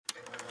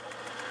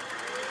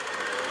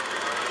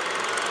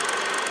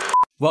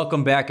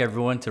Welcome back,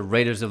 everyone, to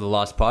Raiders of the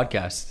Lost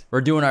podcast.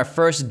 We're doing our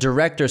first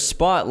director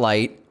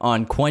spotlight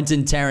on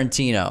Quentin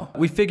Tarantino.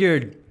 We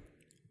figured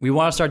we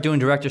want to start doing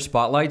director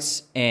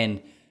spotlights,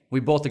 and we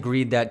both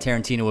agreed that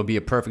Tarantino would be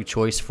a perfect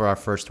choice for our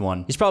first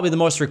one. He's probably the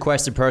most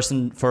requested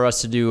person for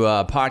us to do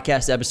a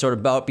podcast episode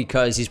about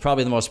because he's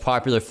probably the most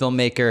popular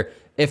filmmaker,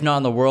 if not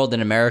in the world,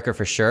 in America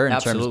for sure.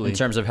 In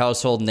terms of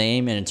household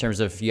name, and in terms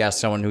of if you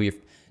ask someone who you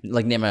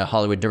like name a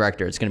Hollywood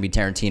director, it's going to be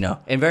Tarantino.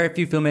 And very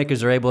few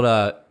filmmakers are able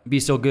to be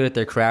so good at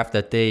their craft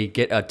that they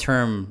get a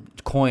term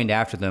coined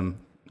after them,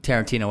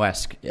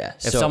 Tarantino-esque. Yeah.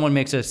 If someone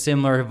makes a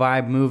similar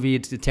vibe movie,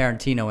 it's a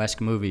Tarantino-esque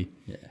movie.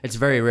 Yeah. It's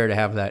very rare to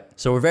have that.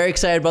 So we're very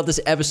excited about this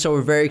episode.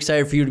 We're very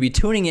excited for you to be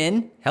tuning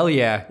in. Hell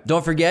yeah.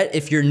 Don't forget,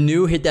 if you're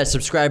new, hit that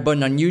subscribe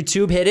button on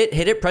YouTube. Hit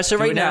it, press it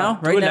right now.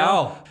 Do it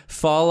now.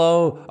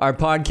 Follow our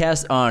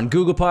podcast on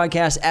Google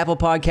Podcasts, Apple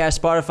Podcasts,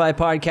 Spotify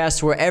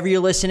Podcasts, wherever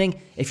you're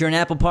listening. If you're an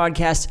Apple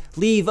Podcast,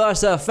 leave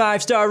us a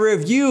 5-star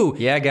review.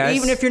 Yeah, guys.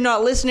 Even if you're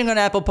not listening on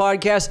Apple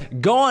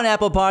Podcasts, go on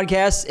Apple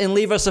Podcasts and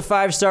leave us a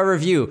 5-star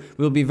review.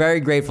 We'll be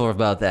very grateful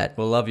about that.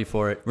 We'll love you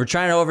for it. We're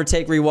trying to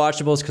overtake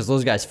rewatchables because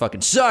those guys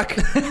fucking suck.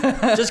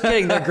 Just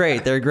kidding. They're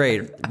great. They're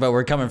great. But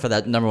we're coming for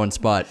that number one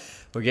spot.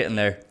 We're getting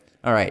there.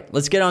 All right.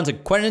 Let's get on to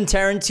Quentin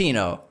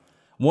Tarantino.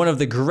 One of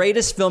the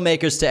greatest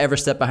filmmakers to ever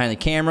step behind the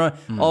camera.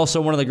 Also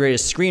one of the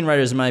greatest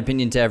screenwriters, in my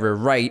opinion, to ever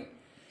write.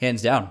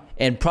 Hands down.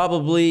 And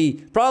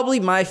probably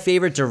my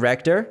favorite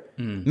director.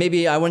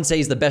 Maybe I wouldn't say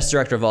he's the best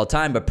director of all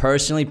time, but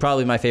personally,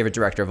 probably my favorite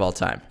director of all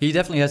time. He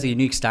definitely has a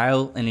unique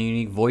style and a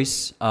unique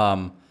voice.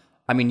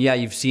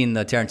 You've seen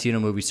the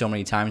Tarantino movie so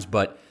many times,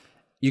 but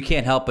you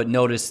can't help but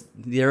notice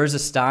there is a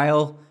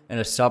style and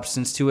a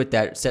substance to it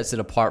that sets it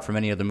apart from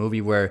any other movie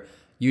where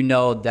you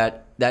know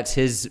that that's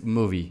his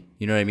movie.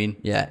 You know what I mean?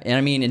 Yeah. And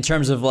I mean, in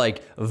terms of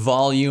like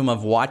volume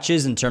of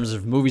watches, in terms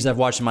of movies I've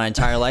watched in my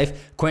entire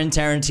life, Quentin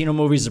Tarantino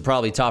movies are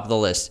probably top of the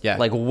list. Yeah.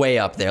 Like way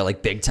up there,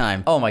 like big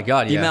time. Oh my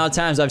God, The amount of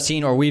times I've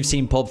seen or we've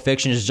seen Pulp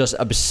Fiction is just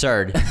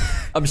absurd.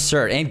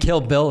 Absurd. And Kill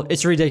Bill,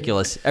 it's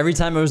ridiculous. Every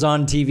time it was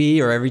on TV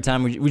or every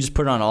time we just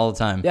put it on all the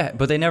time. Yeah,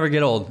 but they never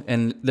get old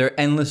and they're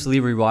endlessly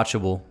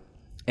rewatchable.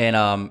 And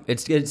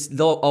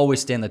they'll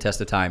always stand the test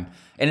of time.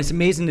 And it's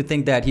amazing to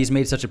think that he's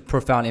made such a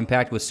profound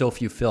impact with so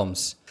few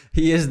films.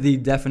 He is the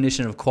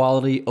definition of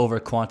quality over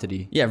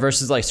quantity. Yeah,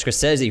 versus like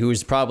Scorsese,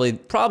 who's probably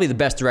the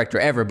best director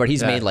ever, but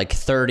he's made like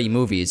 30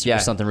 movies or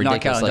something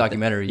ridiculous. Not counting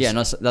documentaries. Yeah,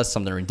 no, that's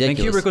something ridiculous.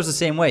 And Kubrick was the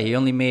same way. He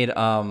only made,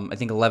 I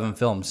think, 11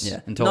 films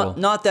in total.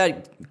 Not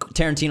that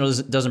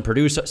Tarantino doesn't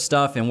produce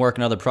stuff and work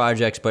on other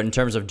projects, but in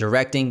terms of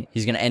directing,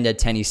 he's going to end at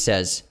 10, he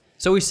says.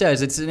 So he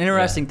says, it's an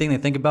interesting thing to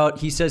think about.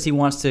 He says he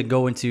wants to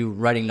go into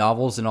writing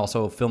novels and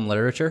also film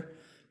literature.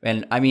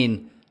 And I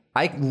mean,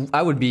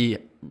 I would be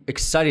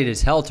excited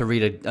as hell to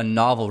read a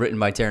novel written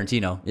by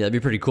Tarantino. Yeah, that'd be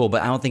pretty cool,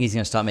 but I don't think he's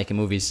going to stop making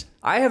movies.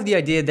 I have the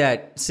idea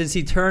that since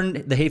he turned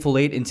The Hateful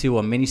Eight into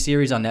a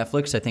miniseries on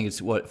Netflix, I think it's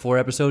 4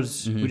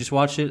 episodes, we just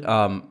watched it,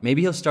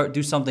 maybe he'll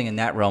do something in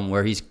that realm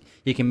where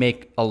he can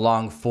make a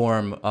long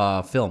form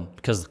film.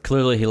 Because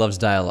clearly he loves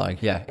dialogue.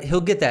 Yeah,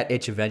 he'll get that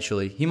itch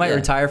eventually. He might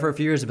retire for a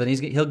few years, but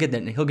he'll get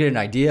an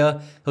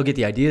idea. He'll get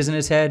the ideas in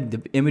his head,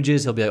 the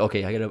images. He'll be like,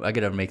 okay, I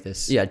gotta make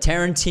this. Yeah,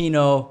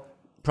 Tarantino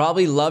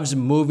probably loves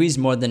movies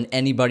more than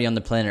anybody on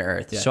the planet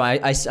Earth. Yeah. So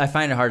I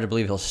find it hard to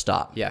believe he'll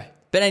stop. Yeah.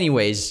 But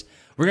anyways,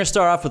 we're going to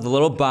start off with a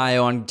little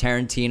bio on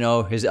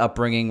Tarantino, his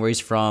upbringing, where he's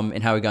from,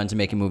 and how he got into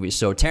making movies.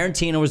 So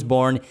Tarantino was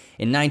born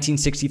in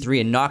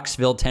 1963 in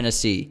Knoxville,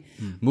 Tennessee.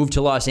 Moved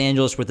to Los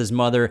Angeles with his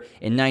mother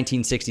in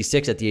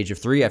 1966 at the age of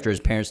 3 after his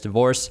parents'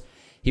 divorce.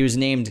 He was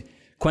named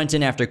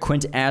Quentin after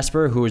Quint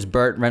Asper, who was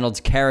Burt Reynolds'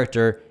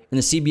 character in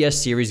the CBS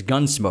series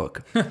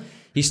Gunsmoke.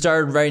 He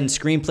started writing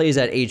screenplays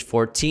at age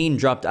 14,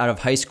 dropped out of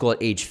high school at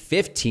age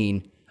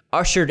 15,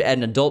 ushered at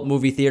an adult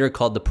movie theater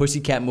called the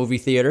Pussycat Movie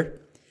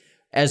Theater.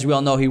 As we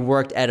all know, he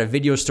worked at a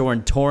video store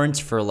in Torrance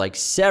for like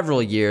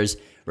several years,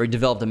 where he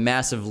developed a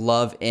massive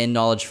love and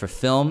knowledge for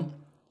film.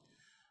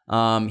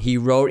 He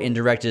wrote and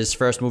directed his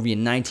first movie in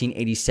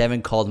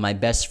 1987 called My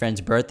Best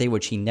Friend's Birthday,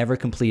 which he never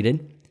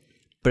completed.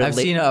 But I've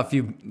seen a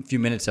few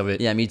minutes of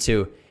it. Yeah, me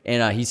too.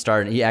 And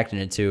he acted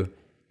in it too.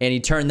 And he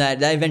turned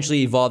that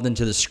eventually evolved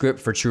into the script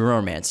for True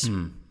Romance.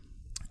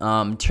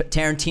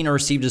 Tarantino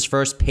received his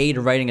first paid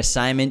writing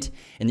assignment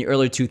in the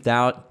early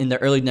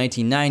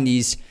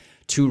 1990s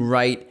to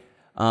write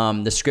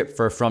the script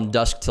for From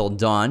Dusk Till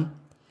Dawn.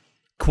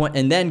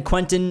 And then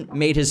Quentin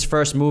made his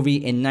first movie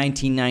in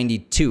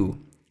 1992,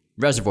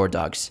 Reservoir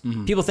Dogs.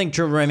 People think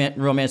True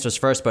Romance was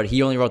first, but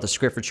he only wrote the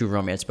script for True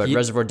Romance. But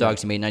Reservoir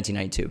Dogs he made in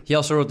 1992. He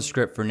also wrote the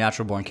script for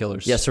Natural Born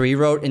Killers. Yeah, so he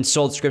wrote and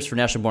sold scripts for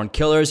Natural Born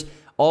Killers.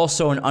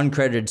 Also an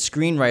uncredited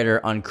screenwriter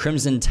on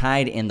Crimson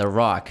Tide and The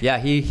Rock. Yeah,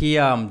 he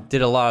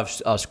did a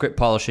lot of script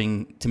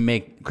polishing to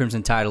make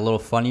Crimson Tide a little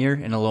funnier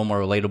and a little more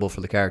relatable for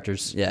the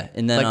characters. Yeah,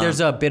 and then there's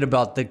a bit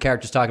about the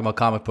characters talking about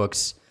comic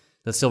books,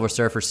 the Silver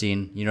Surfer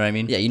scene. You know what I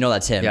mean? Yeah, you know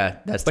that's him. Yeah,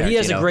 that's. But Tarantino. he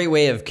has a great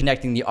way of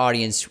connecting the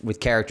audience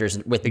with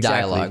characters with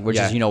dialogue, which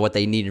is what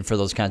they needed for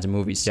those kinds of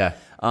movies. Yeah.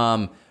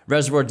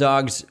 Reservoir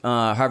Dogs,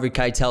 Harvey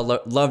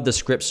Keitel loved the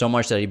script so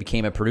much that he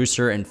became a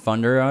producer and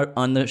funder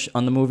on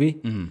the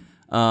movie.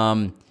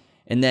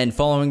 And then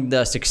following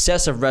the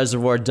success of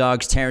Reservoir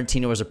Dogs,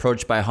 Tarantino was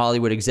approached by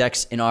Hollywood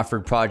execs and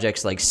offered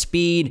projects like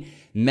Speed,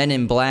 Men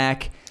in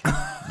Black,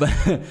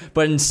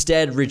 but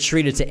instead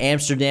retreated to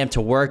Amsterdam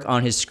to work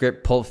on his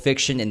script Pulp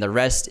Fiction, and the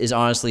rest is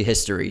honestly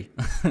history.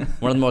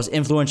 One of the most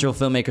influential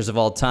filmmakers of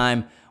all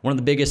time, one of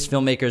the biggest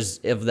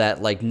filmmakers of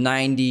that like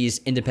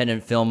 90s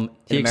independent film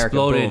in America.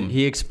 Boom.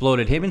 He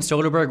exploded. Him and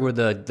Soderbergh were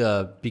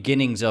the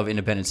beginnings of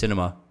independent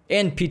cinema.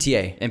 And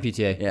PTA.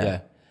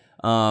 Yeah.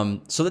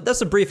 So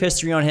that's a brief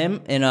history on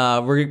him, and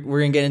we're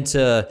gonna get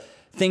into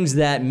things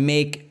that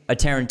make a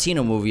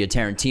Tarantino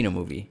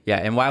movie. Yeah,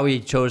 and why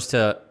we chose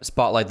to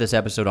spotlight this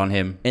episode on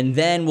him. And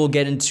then we'll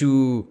get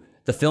into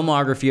the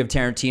filmography of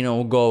Tarantino.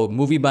 We'll go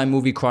movie by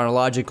movie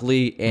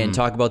chronologically and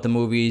talk about the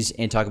movies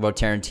and talk about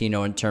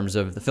Tarantino in terms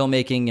of the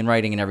filmmaking and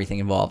writing and everything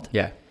involved.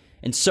 Yeah.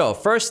 And so,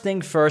 first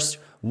thing first,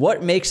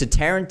 what makes a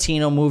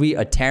Tarantino movie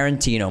a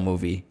Tarantino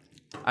movie?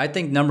 I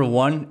think number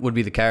one would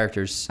be the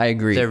characters. I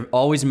agree. They're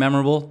always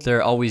memorable.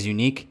 They're always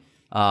unique.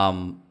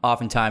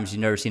 Oftentimes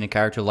you've never seen a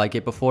character like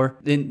it before.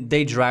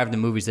 They drive the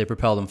movies. They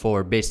propel them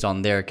forward based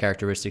on their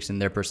characteristics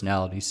and their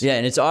personalities. Yeah,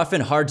 and it's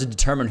often hard to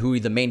determine who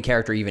the main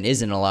character even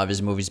is in a lot of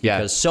his movies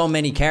because so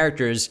many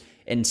characters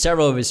in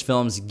several of his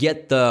films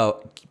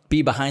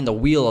be behind the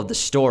wheel of the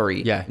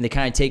story. Yeah. And they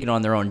kind of take it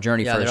on their own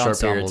journey for a short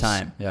period of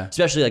time. Yeah.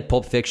 Especially like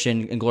Pulp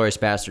Fiction, Inglourious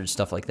Basterds,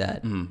 stuff like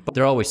that. But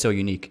they're always so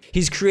unique.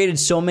 He's created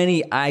so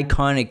many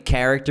iconic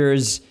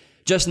characters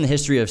just in the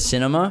history of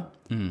cinema,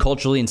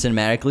 culturally and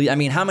cinematically. I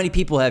mean, how many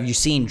people have you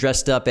seen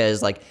dressed up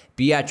as like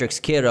Beatrix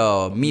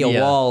Kiddo, Mia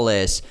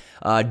Wallace,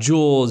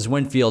 Jules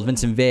Winfield,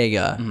 Vincent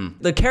Vega?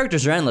 The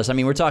characters are endless. I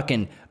mean, we're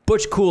talking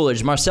Butch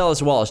Coolidge,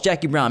 Marcellus Wallace,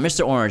 Jackie Brown,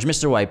 Mr. Orange,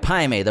 Mr. White,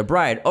 Paime, The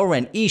Bride,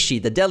 Oren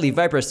Ishii, The Deadly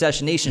Viper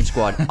Assassination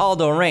Squad,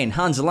 Aldo Rain,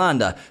 Hans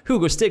Landa,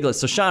 Hugo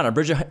Stiglitz, Shoshana,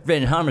 Bridget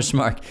Van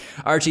Hammersmark,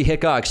 Archie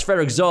Hickox,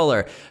 Frederick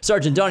Zoller,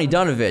 Sergeant Donnie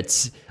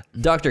Donovitz,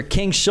 Dr.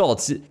 King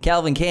Schultz,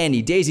 Calvin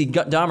Candy, Daisy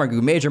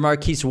Domergue, Major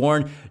Marquise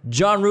Warren,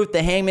 John Root,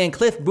 The Hangman,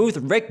 Cliff Booth,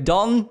 Rick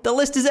Dalton. The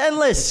list is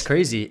endless. It's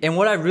crazy. And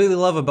what I really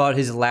love about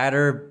his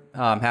latter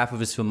half of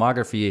his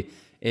filmography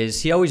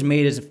is he always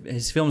made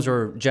his films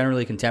were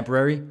generally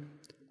contemporary.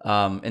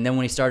 And then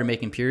when he started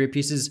making period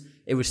pieces,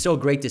 it was so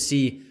great to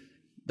see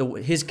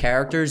his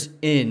characters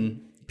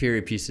in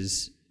period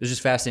pieces. It was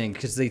just fascinating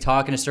because they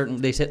talk in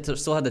they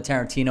still had the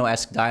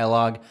Tarantino-esque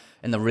dialogue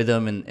and the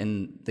rhythm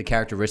and the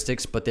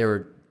characteristics, but they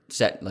were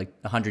set like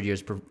 100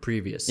 years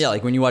previous. Yeah,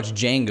 like when you watch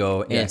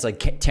Django, and it's like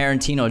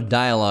Tarantino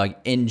dialogue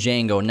in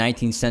Django,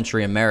 19th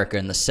century America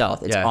in the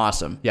South. It's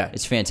awesome. Yeah.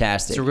 It's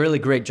fantastic. It's a really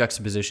great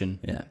juxtaposition.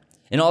 Yeah.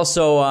 And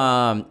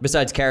also,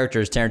 besides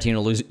characters,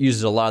 Tarantino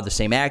uses a lot of the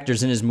same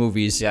actors in his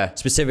movies. Yeah.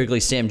 Specifically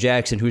Sam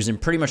Jackson, who's in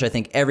pretty much, I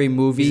think, every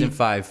movie. He's in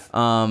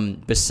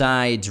 5.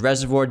 Besides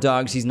Reservoir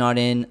Dogs, he's not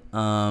in.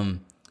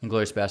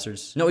 Inglourious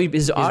Basterds. No,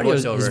 his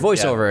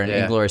voiceover in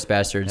Inglourious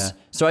Basterds. Yeah.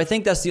 So I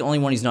think that's the only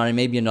one he's not in.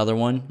 Maybe another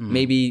one.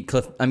 Maybe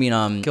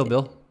Kill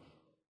Bill.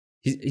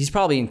 He's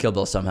probably in Kill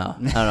Bill somehow.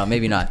 I don't know,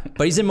 maybe not.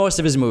 But he's in most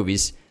of his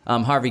movies.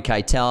 Harvey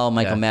Keitel,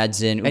 Michael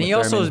Madsen, Uma and he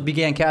also Thurman.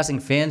 began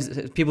casting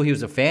people he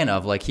was a fan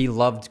of. Like he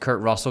loved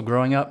Kurt Russell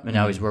growing up, and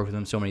now he's worked with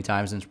him so many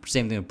times. And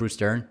same thing with Bruce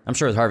Dern. I'm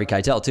sure with Harvey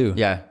Keitel too.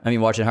 Yeah. I mean,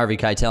 watching Harvey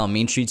Keitel on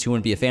Mean Streets, who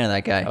wouldn't be a fan of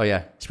that guy? Oh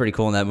yeah, he's pretty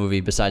cool in that movie.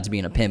 Besides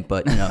being a pimp,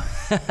 but you know.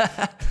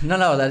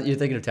 No, you're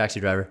thinking of Taxi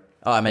Driver.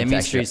 Oh, I meant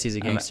Mean Streets. He's a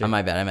gangster.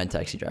 My bad. I meant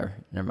Taxi Driver.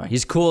 Never mind.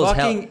 He's cool as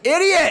hell. Fucking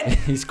idiot.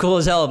 He's cool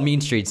as hell at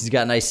Mean Streets. He's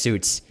got nice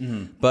suits.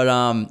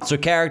 But so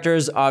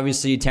characters,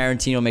 obviously,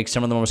 Tarantino makes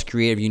some of the most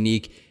creative,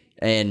 unique,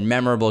 and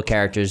memorable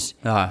characters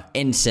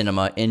in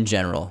cinema in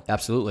general.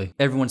 Absolutely.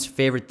 Everyone's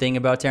favorite thing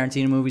about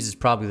Tarantino movies is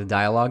probably the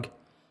dialogue.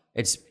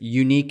 It's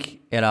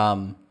unique. It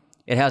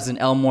has an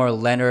Elmore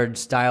Leonard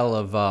style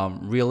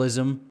of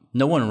realism.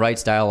 No one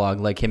writes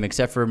dialogue like him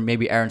except for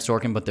maybe Aaron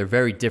Sorkin, but they're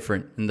very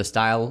different in the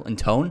style and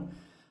tone.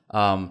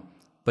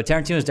 But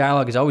Tarantino's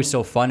dialogue is always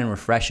so fun and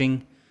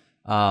refreshing.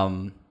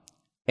 And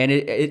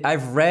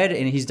I've read,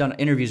 and he's done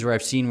interviews where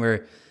I've seen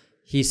where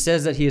he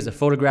says that he has a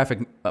photographic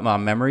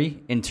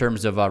memory in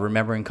terms of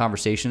remembering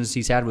conversations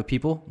he's had with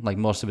people, like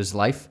most of his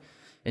life.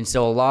 And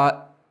so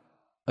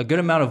a good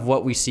amount of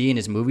what we see in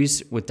his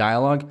movies with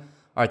dialogue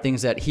are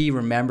things that he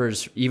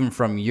remembers even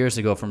from years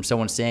ago, from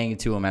someone saying it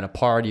to him at a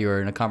party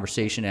or in a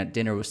conversation at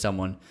dinner with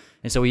someone.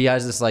 And so he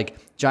has this like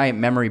giant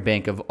memory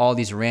bank of all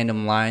these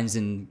random lines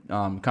and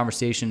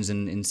conversations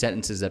and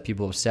sentences that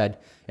people have said.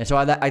 And so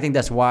I think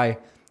that's why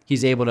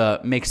he's able to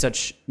make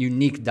such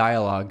unique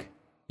dialogue.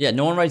 Yeah,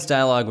 no one writes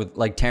dialogue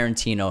like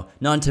Tarantino.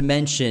 Not to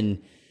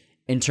mention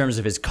in terms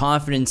of his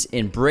confidence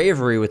and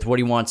bravery with what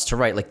he wants to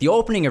write. Like the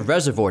opening of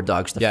Reservoir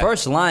Dogs, the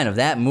first line of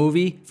that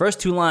movie, first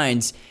 2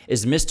 lines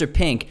is Mr.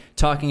 Pink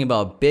talking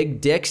about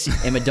big dicks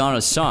and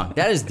Madonna's song.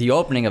 That is the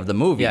opening of the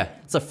movie. Yeah.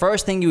 It's the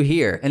first thing you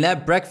hear. And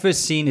that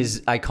breakfast scene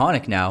is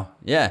iconic now.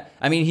 Yeah.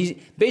 I mean, he's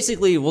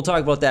basically, we'll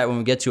talk about that when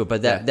we get to it,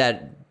 but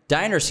that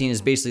diner scene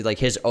is basically like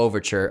his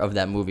overture of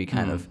that movie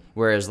kind of.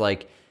 Whereas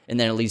like, and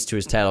then it leads to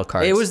his title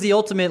cards. It was the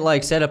ultimate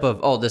like setup of,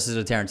 oh, this is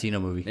a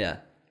Tarantino movie. Yeah.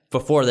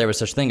 Before there was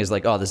such thing as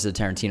like, oh, this is a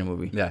Tarantino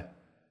movie. Yeah.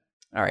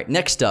 All right.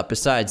 Next up,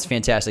 besides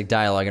fantastic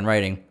dialogue and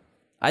writing,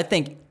 I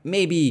think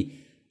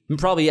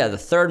probably the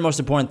third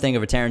most important thing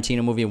of a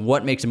Tarantino movie and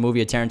what makes a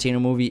movie a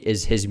Tarantino movie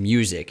is his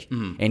music.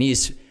 And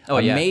he's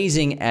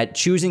amazing at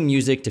choosing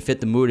music to fit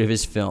the mood of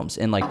his films.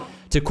 And like,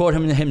 to quote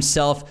him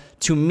himself,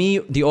 to me,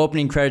 the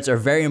opening credits are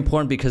very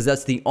important because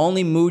that's the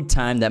only mood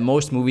time that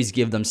most movies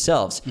give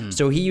themselves.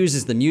 So he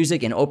uses the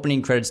music and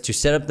opening credits to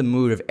set up the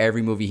mood of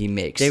every movie he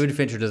makes. David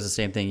Fincher does the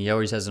same thing. He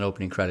always has an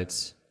opening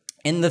credits.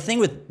 And the thing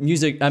with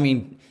music,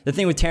 the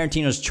thing with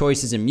Tarantino's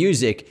choices in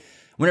music,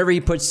 whenever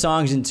he puts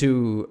songs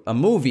into a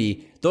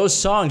movie, those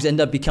songs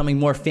end up becoming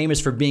more famous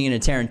for being in a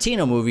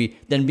Tarantino movie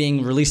than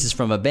being releases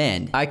from a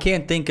band. I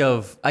can't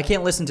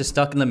listen to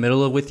Stuck in the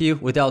Middle With You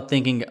without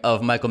thinking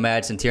of Michael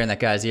Madsen tearing that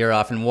guy's ear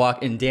off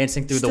and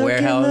dancing through the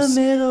warehouse,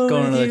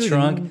 going into the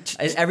trunk.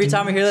 Every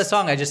time I hear that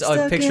song, I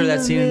picture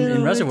that scene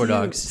in Reservoir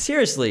Dogs.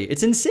 Seriously,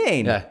 it's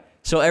insane. Yeah.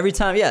 So every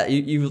time,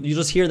 you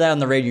just hear that on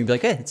the radio, you'd be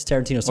like, hey, it's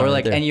Tarantino song. Or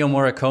like right there. Ennio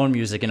Morricone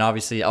music, and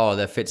obviously,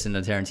 that fits in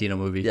the Tarantino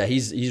movie. Yeah,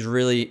 he's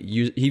really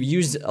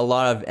used a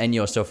lot of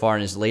Ennio so far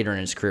in his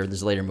later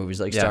career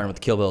movies, like starting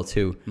with Kill Bill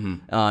 2,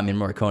 and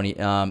Morricone,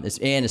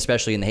 and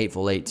especially in The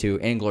Hateful Eight too,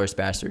 and Inglourious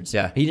Bastards.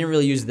 Yeah, he didn't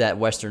really use that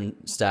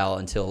Western style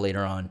until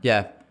later on.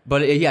 Yeah,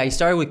 but he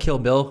started with Kill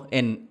Bill,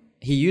 and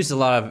he used a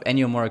lot of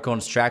Ennio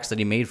Morricone's tracks that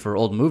he made for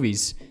old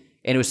movies,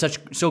 and it was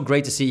so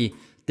great to see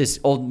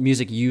this old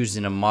music used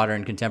in a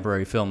modern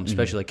contemporary film,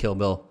 especially like Kill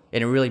Bill,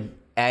 and it really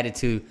added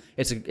to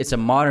it's a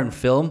modern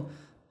film,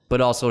 but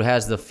also it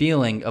has the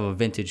feeling of a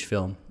vintage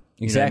film.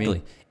 Exactly. You know what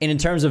I mean? And in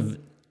terms of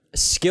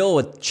skill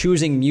with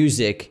choosing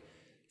music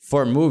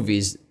for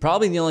movies,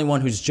 probably the only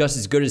one who's just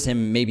as good as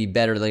him, maybe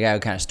better, the guy who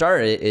kind of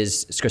started it,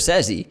 is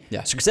Scorsese.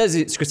 Yeah.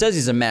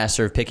 Scorsese's a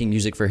master of picking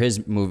music for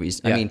his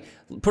movies. Yeah. I mean,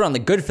 put on the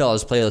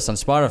Goodfellas playlist on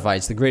Spotify.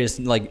 It's the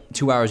greatest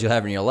 2 hours you'll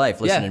have in your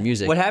life listening to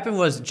music. What happened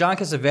was John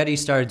Cassavetes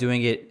started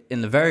doing it in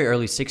the very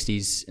early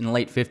 60s, in the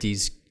late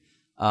 50s.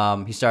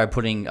 He started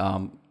putting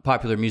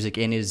popular music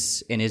in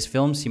his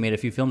films. He made a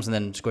few films, and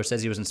then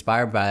Scorsese was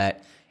inspired by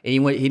that.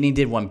 And he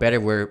did one better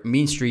where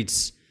Mean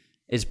Streets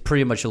is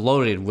pretty much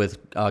loaded with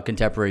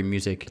contemporary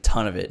music. A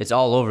ton of it. It's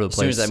all over the place. As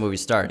soon as that movie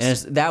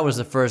starts. And that was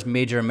the first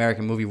major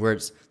American movie where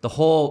the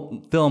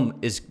whole film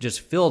is just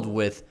filled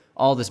with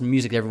all this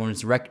music that everyone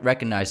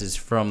recognizes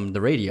from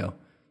the radio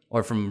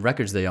or from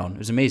records they own. It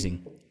was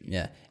amazing.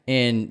 Yeah.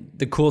 And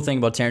the cool thing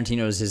about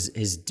Tarantino is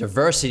his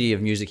diversity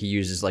of music he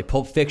uses. Like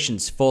Pulp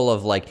Fiction's full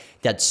of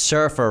that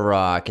surfer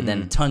rock, and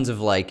then tons of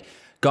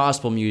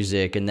gospel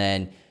music, and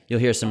then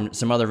you'll hear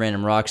some other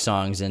random rock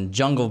songs and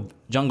jungle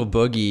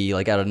boogie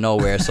out of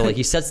nowhere. So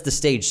he sets the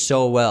stage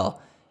so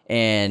well,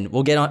 and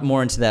we'll get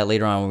more into that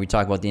later on when we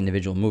talk about the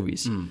individual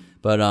movies.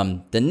 But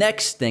the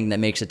next thing that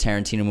makes a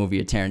Tarantino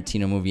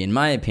movie, in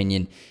my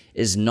opinion,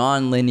 is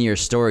non-linear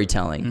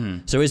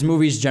storytelling. So his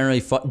movies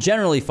generally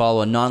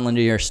follow a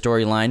non-linear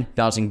storyline,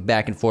 bouncing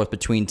back and forth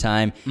between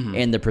time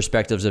and the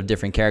perspectives of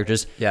different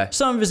characters. Yeah.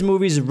 Some of his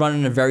movies run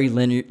in a very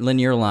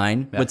linear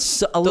line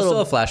with a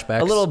little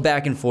flashbacks, a little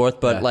back and forth.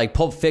 But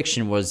Pulp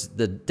Fiction was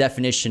the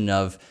definition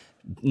of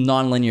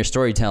non-linear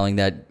storytelling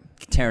that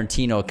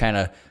Tarantino kind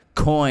of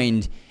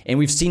coined. And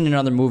we've seen in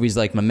other movies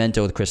like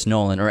Memento with Chris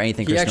Nolan or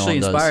anything Chris Nolan does. He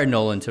actually inspired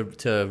Nolan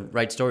to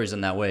write stories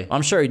in that way.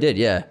 I'm sure he did,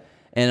 yeah.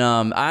 And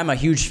I'm a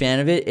huge fan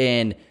of it,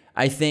 and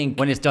I think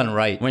when it's done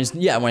right, when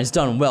it's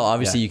done well,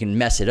 obviously you can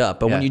mess it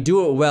up. But when you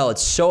do it well,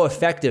 it's so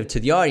effective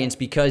to the audience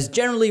because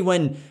generally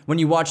when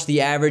you watch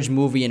the average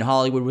movie in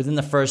Hollywood, within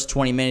the first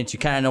 20 minutes, you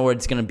kind of know what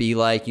it's going to be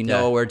like, you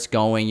know where it's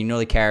going, you know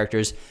the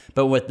characters.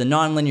 But with the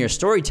nonlinear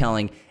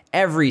storytelling,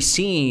 every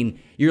scene,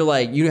 you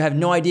have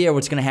no idea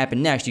what's going to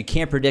happen next. You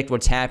can't predict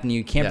what's happening.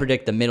 You can't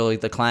predict the middle,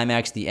 the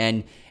climax, the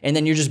end. And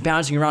then you're just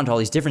bouncing around to all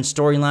these different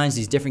storylines,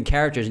 these different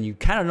characters, and you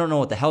kind of don't know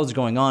what the hell is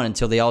going on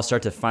until they all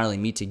start to finally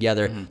meet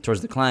together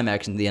towards the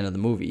climax and the end of the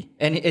movie.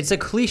 And it's a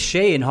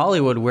cliche in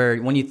Hollywood where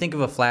when you think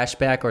of a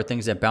flashback or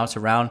things that bounce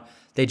around,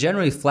 they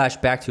generally flash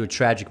back to a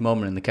tragic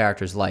moment in the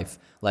character's life.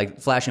 Like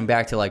flashing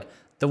back to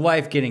the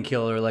wife getting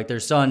killed or their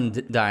son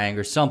dying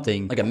or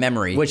something, like a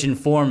memory, which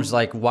informs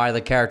why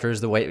the character is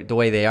the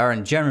way they are,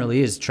 and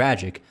generally is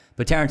tragic.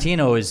 But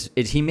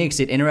Tarantino he makes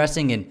it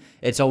interesting, and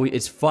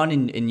it's fun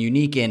and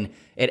unique, and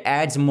it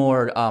adds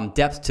more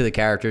depth to the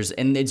characters,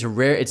 and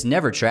it's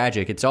never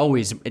tragic. It's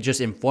just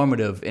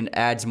informative and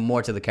adds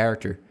more to the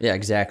character. Yeah,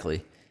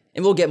 exactly.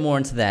 And we'll get more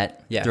into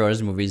that throughout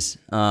his movies.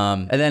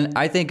 And then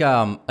I think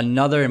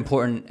another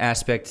important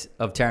aspect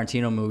of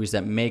Tarantino movies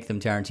that make them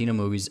Tarantino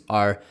movies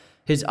are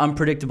his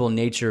unpredictable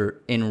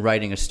nature in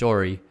writing a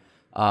story.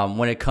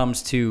 When it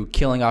comes to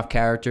killing off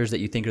characters that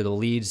you think are the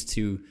leads,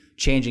 to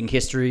changing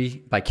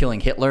history by killing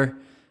Hitler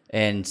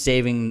and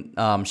saving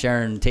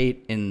Sharon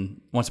Tate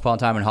in Once Upon a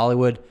Time in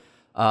Hollywood.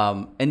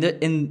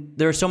 And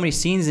there are so many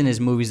scenes in his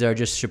movies that are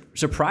just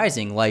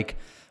surprising, like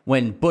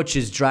when Butch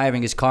is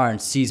driving his car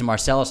and sees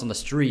Marcellus on the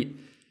street,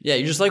 Yeah,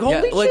 you're just like,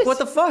 holy shit. Like, what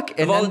the fuck?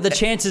 And all the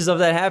chances of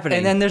that happening.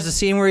 And then there's a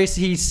scene where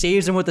he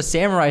saves him with a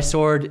samurai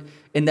sword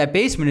in that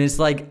basement. And it's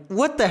like,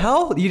 what the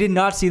hell? You did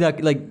not see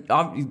that. Like,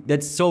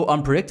 that's so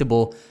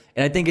unpredictable.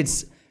 And I think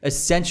it's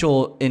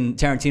essential in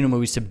Tarantino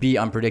movies to be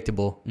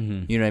unpredictable.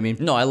 Mm-hmm. You know what I mean?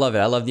 No, I love it.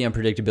 I love the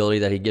unpredictability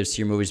that he gives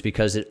to your movies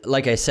because,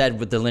 like I said,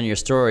 with the linear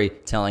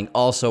storytelling,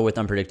 also with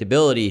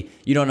unpredictability,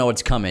 you don't know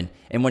what's coming.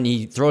 And when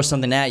he throws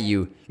something at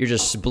you, you're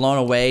just blown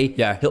away.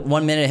 Yeah.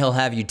 1 minute he'll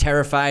have you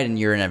terrified and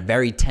you're in a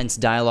very tense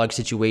dialogue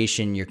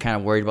situation. You're kind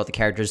of worried about the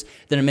characters.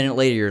 Then a minute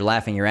later, you're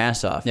laughing your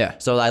ass off. Yeah.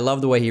 So I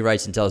love the way he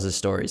writes and tells his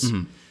stories.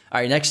 Mm-hmm.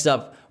 All right, next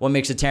up, what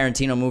makes a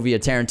Tarantino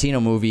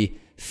movie?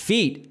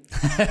 Feet.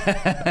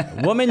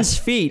 Woman's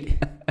feet.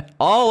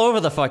 All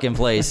over the fucking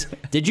place.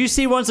 Did you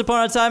see Once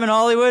Upon a Time in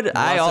Hollywood?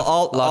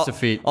 Lots of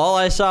feet. All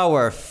I saw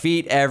were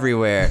feet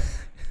everywhere.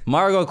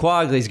 Margot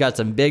Qualley's got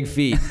some big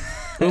feet.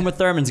 Uma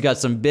Thurman's got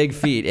some big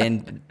feet,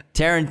 and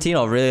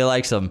Tarantino really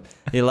likes them.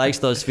 He likes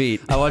those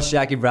feet. I watched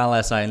Jackie Brown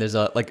last night, and there's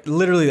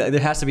literally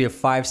there has to be a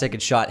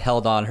 5-second shot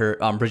held on her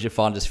Bridget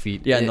Fonda's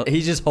feet. Yeah, and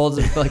he just holds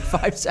it for like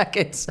 5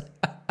 seconds.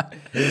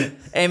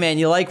 Hey man,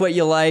 you like what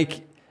you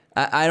like.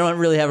 I don't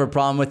really have a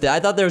problem with it. I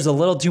thought there was a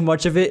little too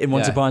much of it in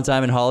Once Upon a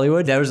Time in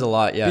Hollywood. There was a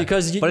lot, yeah. But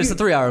it's a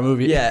 3-hour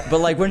movie. Yeah, but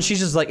like when she's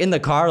just like in the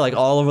car, like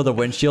all over the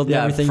windshield and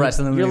everything,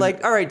 you're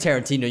like, all right,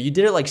 Tarantino, you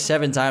did it like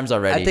 7 times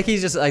already. I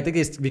think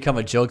it's become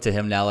a joke to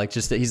him now. Like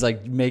just that he's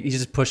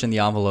just pushing the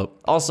envelope.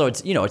 Also,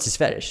 it's his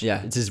fetish.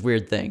 Yeah, it's his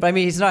weird thing. But I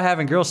mean, he's not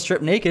having girls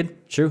strip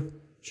naked. True.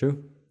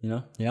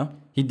 Yeah.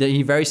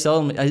 He very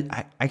seldom.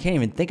 I can't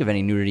even think of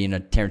any nudity in a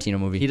Tarantino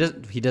movie.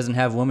 He doesn't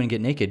have women get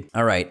naked.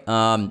 All right.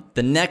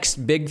 The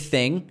next big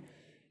thing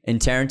in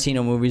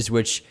Tarantino movies,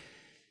 which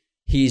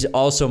he's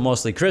also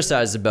mostly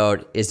criticized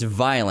about, is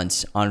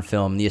violence on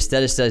film, the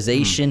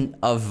aestheticization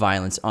of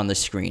violence on the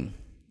screen.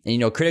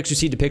 And, critics who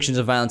see depictions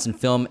of violence in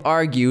film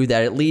argue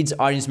that it leads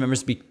audience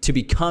members to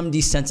become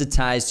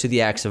desensitized to the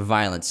acts of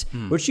violence,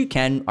 which you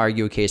can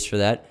argue a case for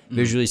that.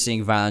 Visually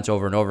seeing violence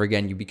over and over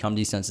again, you become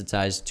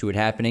desensitized to it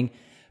happening.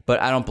 But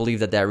I don't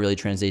believe that really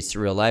translates to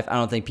real life. I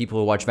don't think people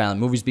who watch violent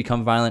movies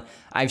become violent.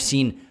 I've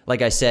seen,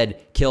 like I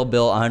said, Kill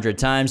Bill 100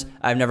 times.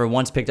 I've never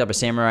once picked up a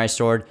samurai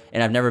sword,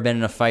 and I've never been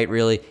in a fight,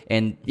 really.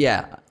 And,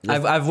 yeah.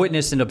 I've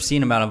witnessed an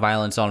obscene amount of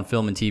violence on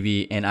film and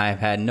TV, and I've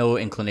had no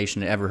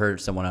inclination to ever hurt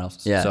someone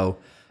else. Yeah. So...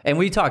 And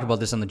we talked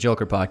about this on the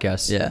Joker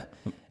podcast. Yeah.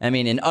 I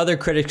mean, and other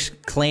critics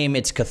claim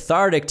it's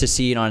cathartic to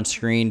see it on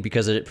screen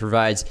because it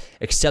provides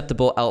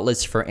acceptable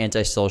outlets for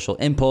antisocial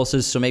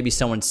impulses. So maybe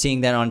someone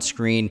seeing that on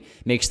screen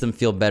makes them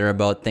feel better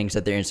about things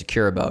that they're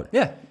insecure about.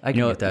 Yeah, I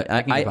can get that.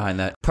 I can get behind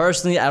that.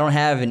 Personally, I don't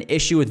have an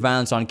issue with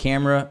violence on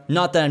camera.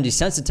 Not that I'm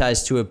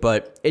desensitized to it,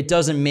 but it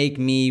doesn't make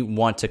me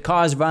want to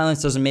cause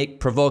violence, doesn't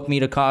provoke me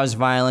to cause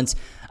violence.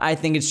 I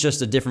think it's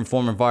just a different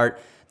form of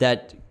art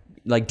that...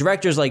 Like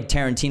directors like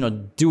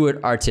Tarantino do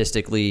it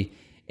artistically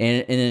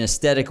in an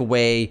aesthetic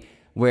way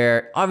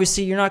where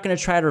obviously you're not going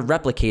to try to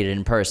replicate it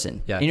in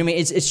person. Yeah. You know what I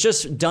mean? It's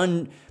just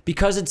done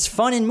because it's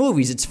fun in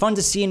movies. It's fun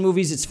to see in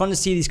movies. It's fun to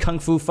see these kung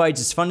fu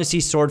fights. It's fun to see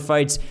sword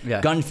fights,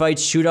 gun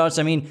fights, shootouts.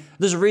 I mean,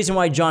 there's a reason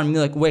why John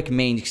Wick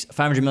made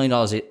 $500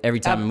 million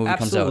every time a movie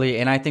comes out. Absolutely,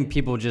 and I think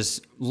people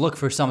just look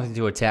for something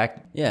to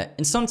attack. Yeah,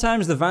 and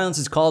sometimes the violence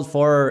is called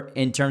for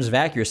in terms of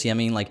accuracy. I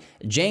mean, like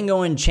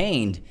Django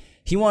Unchained.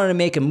 He wanted to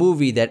make a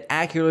movie that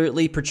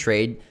accurately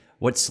portrayed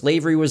what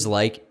slavery was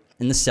like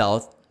in the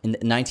South in the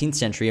 19th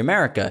century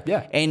America.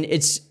 Yeah. And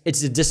it's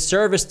a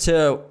disservice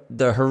to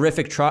the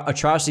horrific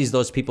atrocities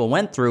those people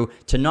went through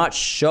to not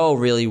show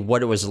really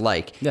what it was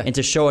like. Yeah. And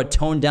to show a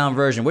toned-down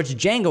version, which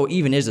Django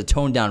even is a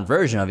toned-down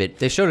version of it.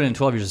 They showed it in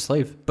 12 Years a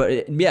Slave.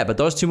 But but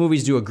those two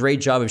movies do a great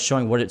job of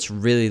showing what it's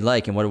really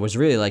like and what it was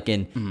really like.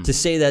 And to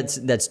say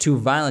that's too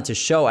violent to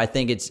show, I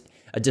think it's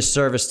a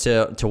disservice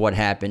to what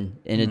happened,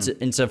 and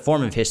it's a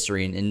form of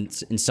history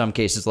in some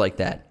cases like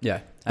that.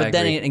 Yeah, but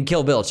then in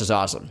Kill Bill, it's just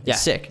awesome. It's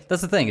sick.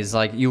 That's the thing. Is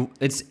like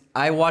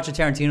I watch a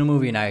Tarantino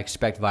movie and I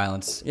expect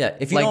violence. Yeah,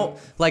 if you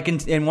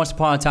don't in Once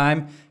Upon a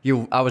Time,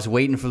 I was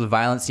waiting for the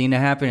violent scene to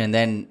happen, and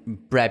then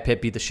Brad Pitt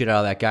beat the shit out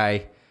of that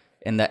guy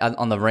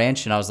on the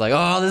ranch, and I was like,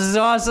 oh, this is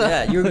awesome.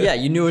 Yeah,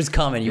 you knew it was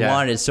coming. You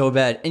wanted it so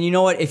bad. And you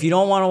know what? If you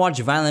don't want to watch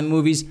violent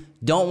movies,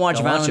 don't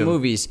watch violent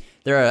movies.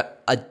 There are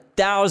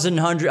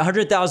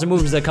 100,000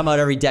 movies that come out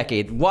every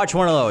decade. Watch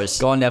one of those.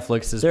 Go on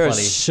Netflix. There's there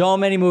plenty. are so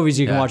many movies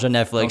you can watch on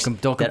Netflix.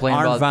 Don't complain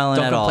that aren't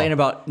violent at all. Don't complain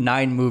about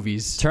 9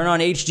 movies. Turn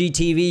on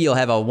HGTV. You'll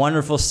have a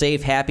wonderful,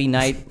 safe, happy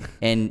night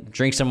and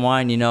drink some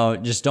wine.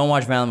 Just don't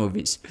watch violent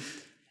movies.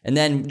 And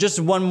then just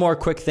one more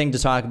quick thing to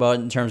talk about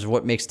in terms of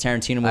what makes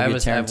Tarantino movie a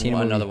Tarantino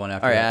movie. Another one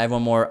after. All right, that. I have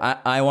one more.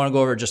 I want to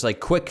go over just like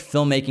quick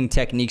filmmaking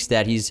techniques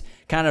that he's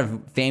kind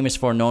of famous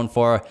for, known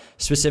for.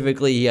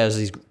 Specifically, he has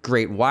these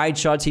great wide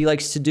shots he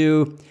likes to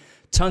do.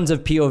 Tons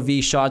of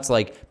POV shots,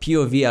 like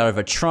POV out of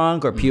a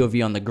trunk or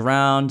POV on the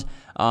ground.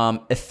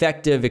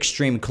 Effective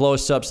extreme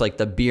close-ups like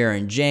the beer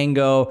in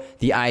Django,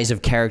 the eyes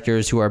of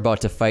characters who are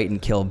about to fight in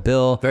Kill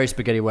Bill. Very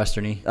spaghetti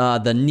westerny.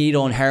 The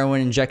needle and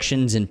heroin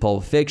injections in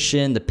Pulp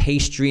Fiction, the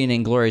pastry in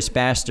Inglourious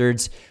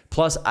Bastards,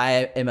 Plus,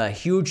 I am a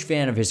huge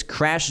fan of his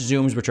crash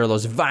zooms, which are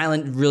those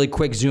violent, really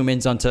quick zoom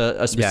ins onto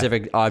a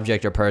specific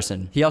object or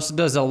person. He also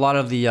does a lot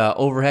of the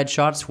overhead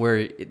shots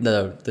where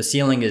the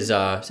ceiling is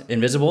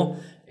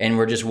invisible, and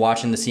we're just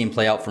watching the scene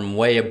play out from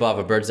way above,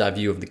 a bird's eye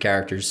view of the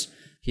characters.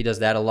 He does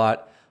that a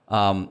lot.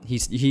 He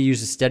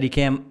uses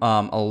Steadicam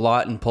a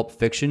lot in Pulp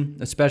Fiction,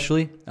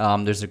 especially.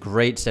 There's a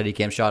great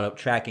Steadicam shot of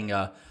tracking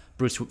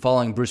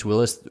following Bruce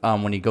Willis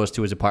when he goes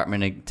to his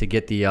apartment to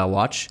get the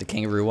watch. The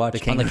kangaroo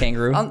watch. On the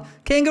kangaroo.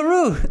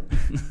 Kangaroo!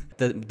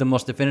 the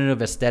most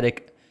definitive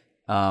aesthetic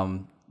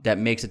that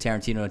makes a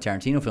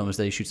Tarantino film is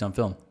that he shoots on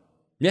film.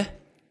 Yeah.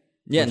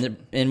 Yeah,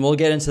 and we'll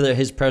get into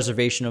his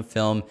preservation of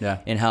film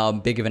and how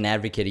big of an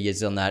advocate he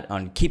is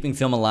on keeping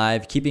film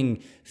alive,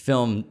 keeping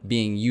film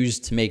being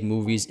used to make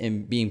movies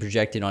and being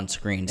projected on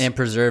screens. And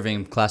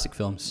preserving classic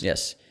films.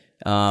 Yes.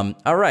 All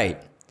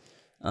right.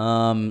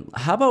 How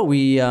about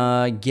we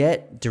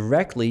get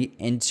directly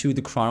into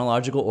the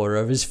chronological order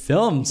of his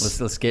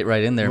films? Let's get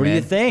right in there, man. What do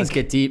you think? Let's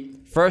get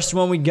deep. First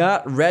one we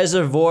got,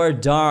 Reservoir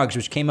Dogs,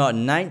 which came out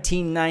in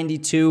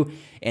 1992.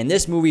 And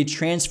this movie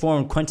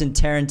transformed Quentin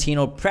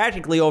Tarantino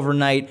practically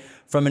overnight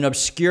from an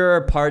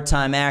obscure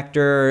part-time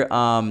actor,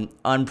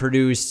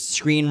 unproduced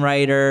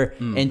screenwriter,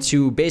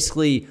 into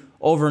basically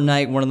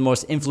overnight one of the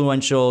most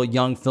influential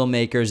young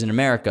filmmakers in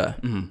America.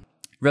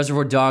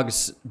 Reservoir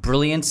Dogs'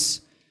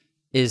 brilliance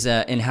is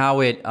in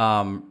how it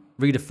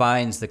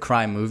redefines the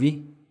crime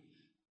movie,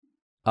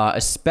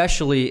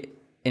 especially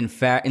in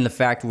the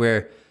fact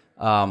where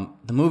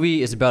the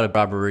movie is about a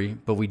robbery,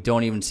 but we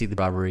don't even see the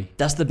robbery.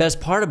 That's the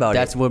best part about it.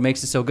 That's what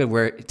makes it so good,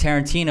 where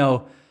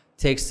Tarantino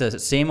takes the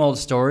same old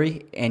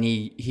story and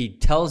he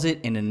tells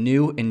it in a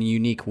new and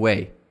unique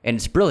way, and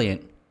it's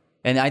brilliant.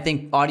 And I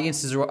think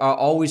audiences are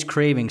always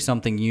craving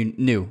something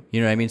new.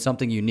 You know what I mean?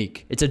 Something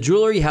unique. It's a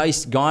jewelry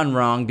heist gone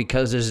wrong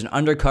because there's an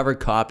undercover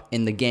cop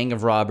in the gang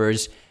of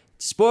robbers.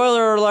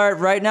 Spoiler alert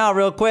right now,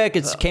 real quick.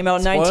 It came out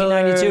in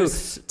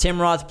 1992.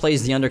 Tim Roth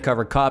plays the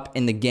undercover cop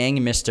in the gang,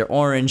 Mr.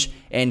 Orange,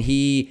 and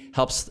he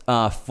helps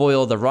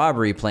foil the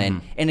robbery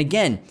plan. And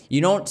again,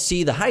 you don't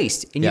see the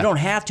heist, and you don't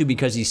have to,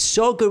 because he's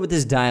so good with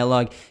his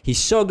dialogue, he's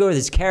so good with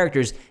his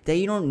characters, that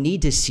you don't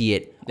need to see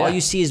it. All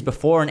you see is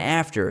before and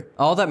after.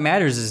 All that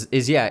matters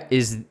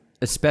is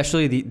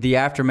especially the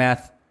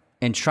aftermath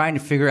and trying to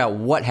figure out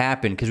what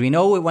happened, because we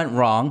know it went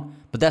wrong,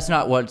 but that's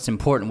not what's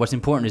important. What's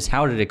important is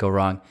how did it go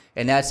wrong,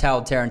 and that's how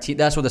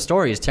that's what the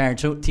story is.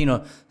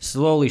 Tarantino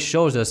slowly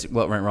shows us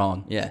what went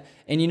wrong. Yeah,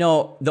 and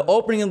the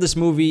opening of this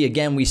movie,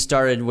 again, we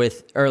started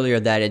with earlier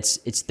that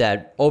it's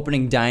that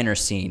opening diner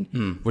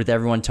scene with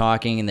everyone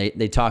talking, and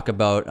they talk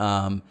about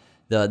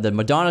the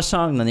Madonna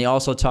song, and then they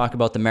also talk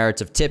about the merits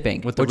of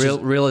tipping with the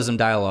realism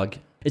dialogue.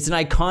 It's an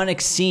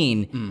iconic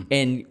scene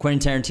in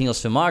Quentin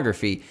Tarantino's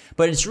filmography,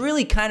 but it's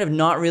really kind of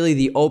not really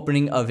the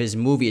opening of his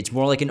movie. It's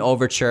more like an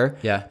overture.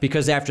 Yeah.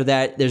 Because after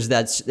that, there's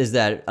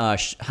that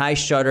high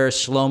shutter,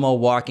 slow-mo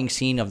walking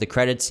scene of the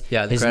credits.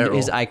 Yeah, the credit roll.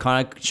 His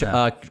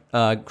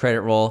iconic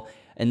credit roll,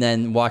 and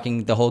then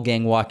the whole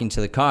gang walking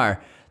to the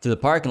car through the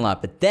parking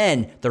lot. But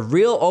then the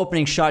real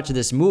opening shot to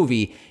this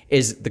movie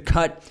is the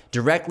cut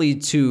directly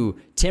to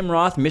Tim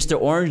Roth, Mr.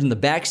 Orange, in the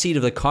backseat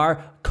of the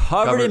car,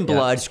 covered in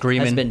blood,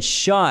 screaming, has been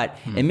shot,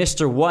 and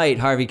Mr. White,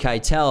 Harvey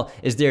Keitel,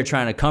 is there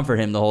trying to comfort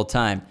him the whole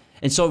time.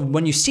 And so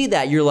when you see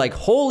that, you're like,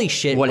 holy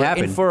shit, what we're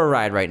happened? In for a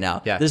ride right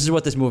now. Yeah. This is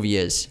what this movie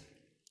is.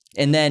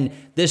 And then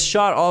this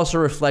shot also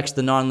reflects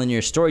the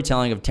nonlinear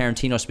storytelling of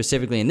Tarantino,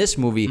 specifically in this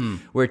movie,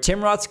 where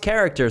Tim Roth's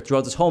character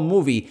throughout this whole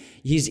movie,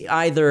 he's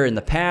either in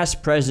the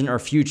past, present, or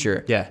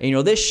future. Yeah.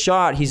 And, this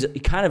shot, he's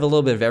kind of a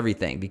little bit of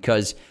everything,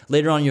 because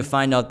later on you'll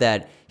find out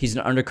that he's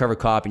an undercover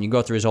cop, and you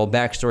go through his whole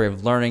backstory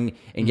of learning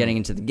and getting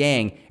into the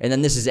gang. And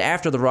then this is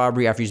after the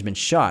robbery, after he's been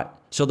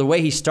shot. So the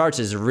way he starts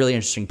is a really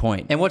interesting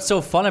point. And what's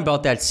so fun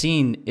about that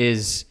scene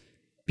is,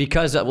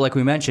 because, like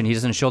we mentioned, he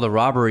doesn't show the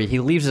robbery. He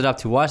leaves it up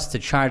to us to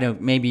try to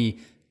maybe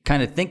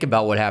kind of think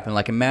about what happened.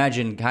 Like,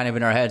 imagine kind of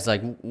in our heads,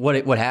 like,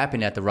 what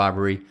happened at the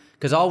robbery.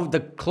 Because the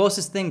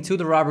closest thing to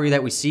the robbery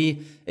that we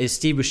see is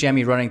Steve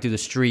Buscemi running through the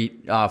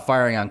street,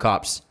 firing on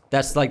cops.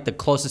 That's like the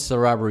closest to the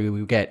robbery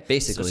we get,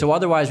 basically. So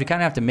otherwise, we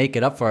kind of have to make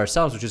it up for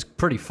ourselves, which is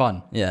pretty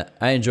fun. Yeah,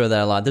 I enjoy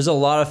that a lot. There's a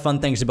lot of fun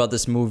things about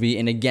this movie.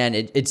 And again,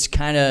 it's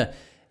kind of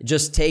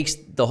just takes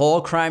the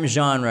whole crime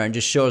genre and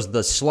just shows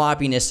the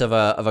sloppiness of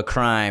a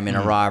crime and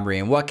a robbery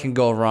and what can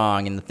go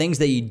wrong and the things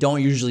that you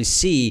don't usually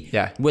see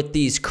with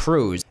these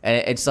crews. And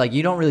it's like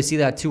you don't really see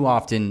that too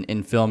often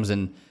in films,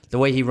 and the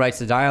way he writes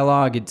the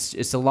dialogue,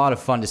 it's a lot of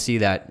fun to see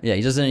that. Yeah,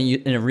 he does it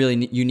in a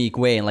really unique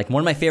way. And like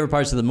one of my favorite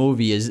parts of the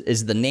movie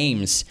is the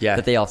names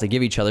that they all have to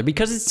give each other,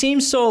 because it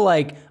seems so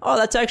like, oh,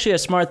 that's actually a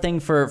smart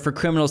thing for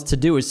criminals to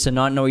do, is to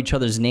not know each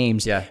other's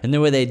names. Yeah. And the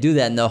way they do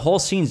that, and the whole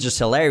scene's just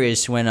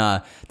hilarious when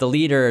the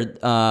leader,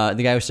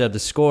 the guy who set up the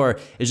score,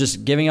 is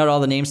just giving out all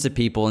the names to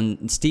people,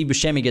 and Steve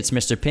Buscemi gets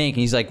Mr. Pink,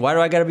 and he's like, why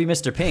do I gotta be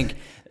Mr. Pink?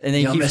 And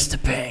then you missed the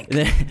pink.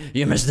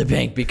 You missed the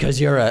pink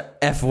because you're a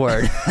F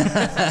word.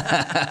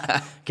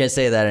 Can't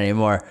say that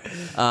anymore.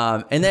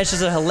 And then it's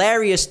just a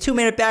hilarious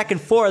 2-minute back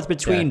and forth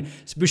between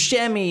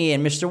Buscemi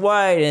and Mr.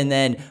 White, and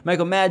then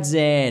Michael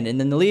Madsen, and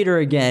then the leader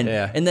again.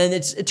 Yeah. And then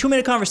it's a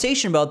 2-minute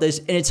conversation about this,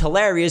 and it's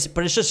hilarious,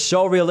 but it's just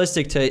so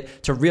realistic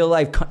to real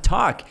life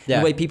talk. Yeah.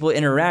 The way people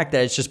interact,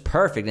 that it's just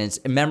perfect, and it's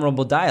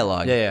memorable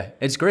dialogue. Yeah.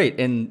 It's great.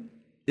 And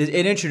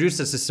it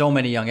introduced us to so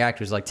many young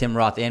actors like Tim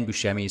Roth and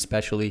Buscemi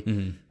especially,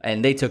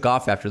 and they took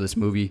off after this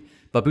movie.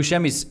 But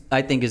Buscemi's,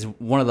 I think, is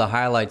one of the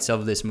highlights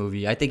of this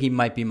movie. I think he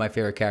might be my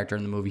favorite character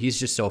in the movie. He's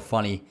just so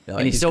funny,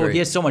 and he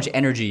has so much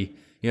energy.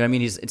 You know what I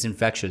mean? It's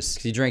infectious.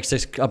 He drinks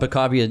 6 cups of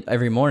coffee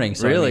every morning.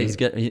 So really?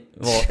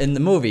 Well, in the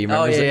movie,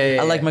 remember?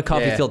 I like my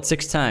coffee filled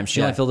 6 times.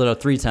 She only filled it out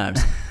 3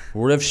 times.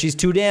 What if she's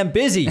too damn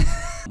busy?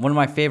 One of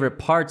my favorite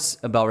parts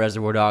about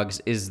Reservoir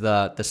Dogs is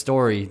the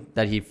story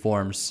that he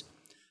forms.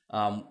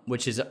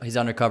 Which is his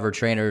undercover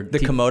trainer. The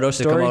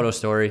Komodo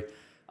story.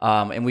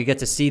 And we get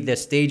to see the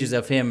stages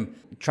of him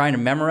trying to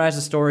memorize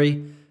the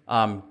story,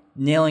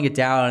 nailing it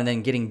down, and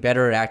then getting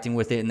better at acting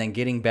with it, and then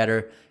getting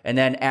better, and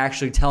then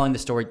actually telling the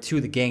story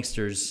to the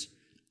gangsters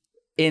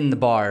in the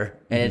bar.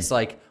 And it's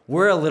like,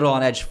 we're a little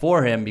on edge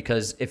for him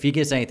because if he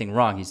gets anything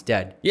wrong, he's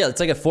dead. Yeah, it's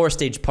like a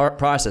 4-stage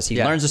process.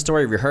 He learns the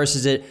story,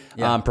 rehearses it,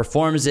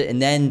 performs it,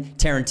 and then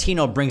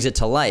Tarantino brings it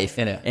to life.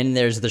 And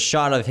there's the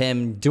shot of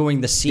him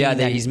doing the scene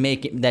that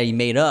he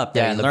made up.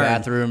 In the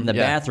bathroom. In the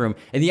bathroom.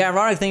 And the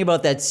ironic thing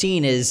about that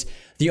scene is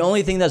the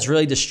only thing that's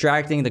really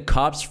distracting the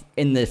cops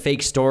in the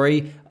fake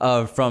story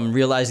from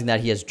realizing that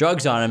he has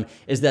drugs on him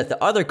is that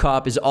the other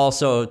cop is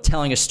also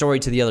telling a story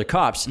to the other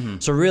cops.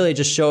 So really it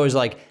just shows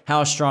like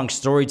how strong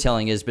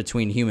storytelling is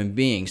between human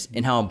beings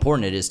and how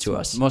important it is to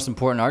us. The most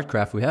important art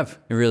craft we have.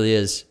 It really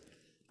is.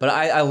 But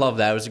I love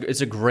that.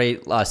 It's a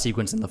great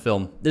sequence in the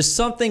film. There's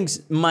something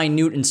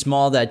minute and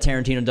small that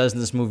Tarantino does in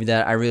this movie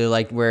that I really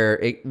like, where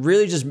it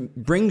really just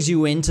brings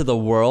you into the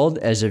world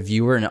as a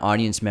viewer and an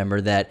audience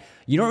member that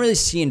you don't really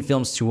see in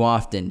films too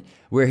often,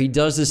 where he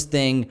does this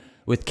thing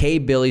with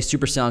K-Billy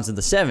Super Sounds of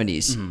the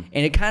 70s.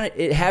 And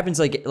it happens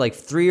like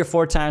 3 or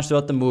 4 times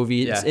throughout the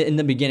movie. It's in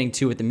the beginning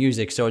too with the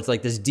music. So it's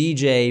like this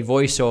DJ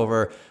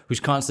voiceover who's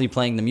constantly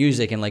playing the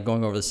music and like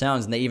going over the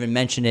sounds. And they even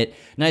mention it.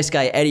 Nice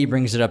guy Eddie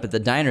brings it up at the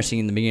diner scene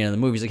in the beginning of the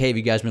movie. He's like, hey, have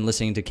you guys been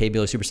listening to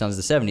K-Billy Super Sounds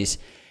of the 70s?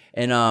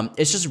 And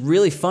it's just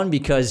really fun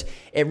because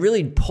it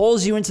really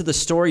pulls you into the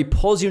story,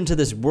 pulls you into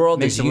this world,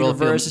 makes this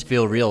universe. World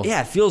feel real.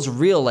 Yeah, it feels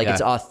real, like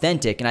it's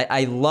authentic. And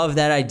I love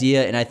that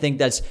idea, and I think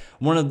that's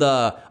one of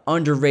the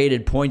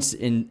underrated points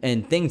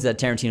and things that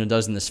Tarantino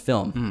does in this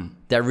film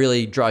that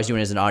really draws you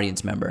in as an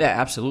audience member.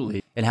 Yeah,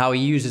 absolutely. And how he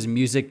uses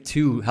music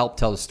to help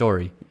tell the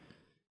story.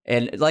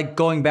 And like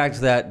going back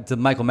to the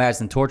Michael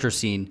Madsen torture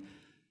scene,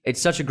 it's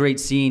such a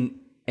great scene,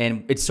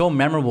 and it's so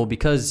memorable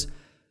because...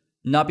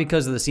 not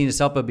because of the scene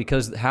itself, but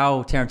because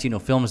how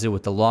Tarantino films it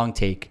with the long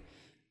take,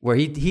 where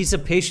he's a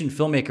patient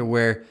filmmaker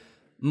where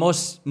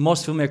most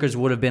filmmakers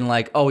would have been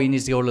like, oh, he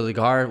needs to go to the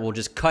car. We'll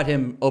just cut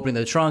him opening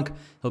the trunk.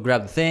 He'll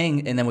grab the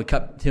thing, and then we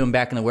cut him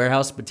back in the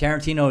warehouse. But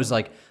Tarantino is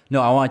like,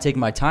 no, I want to take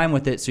my time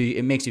with it, so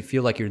it makes you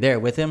feel like you're there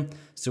with him.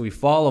 So we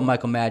follow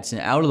Michael Madsen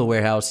out of the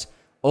warehouse,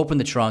 open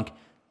the trunk,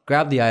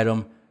 grab the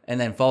item, and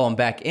then follow him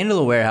back into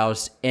the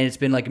warehouse. And it's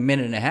been like 1.5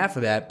 minutes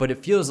of that, but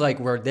it feels like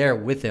we're there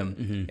with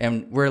him.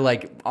 And we're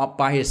like up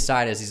by his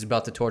side as he's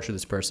about to torture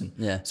this person.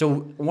 Yeah. So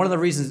one of the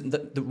reasons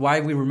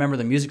why we remember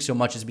the music so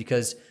much is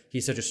because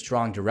he's such a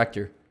strong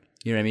director.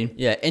 You know what I mean?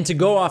 Yeah. And to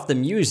go off the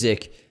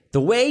music,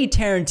 the way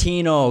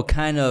Tarantino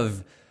kind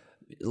of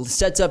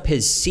sets up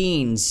his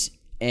scenes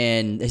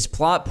and his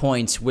plot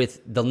points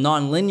with the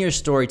non-linear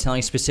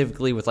storytelling,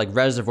 specifically with like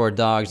Reservoir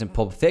Dogs and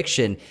Pulp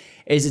Fiction,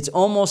 is it's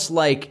almost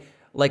like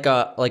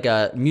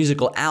a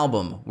musical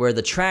album where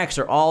the tracks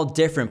are all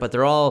different, but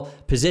they're all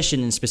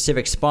positioned in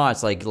specific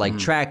spots. Like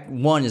track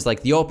 1 is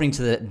like the opening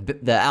to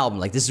the album.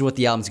 Like this is what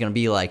the album's gonna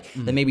be like.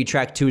 Then maybe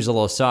track 2 is a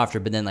little softer,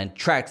 but then like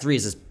track 3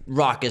 is this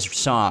raucous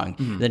song.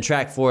 Then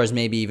track 4 is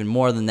maybe even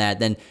more than that.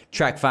 Then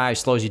track 5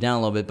 slows you down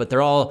a little bit, but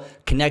they're all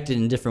connected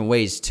in different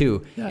ways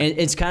too. Yeah. And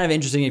it's kind of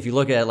interesting if you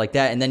look at it like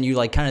that, and then you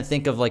like kind of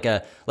think of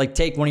like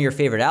take one of your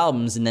favorite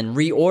albums and then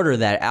reorder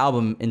that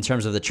album in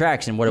terms of the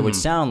tracks and what it would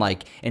sound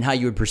like and how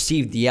you would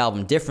perceive the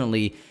album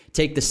differently.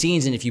 Take the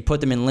scenes, and if you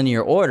put them in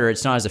linear order,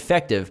 it's not as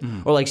effective.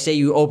 Or like say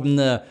you open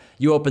the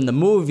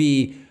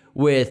movie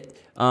with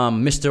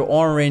Mr.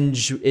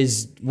 Orange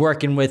is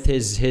working with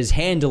his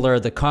handler,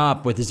 the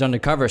cop, with his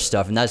undercover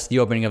stuff, and that's the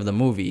opening of the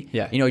movie.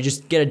 Yeah. You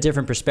just get a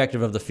different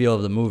perspective of the feel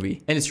of the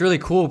movie. And it's really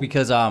cool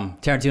because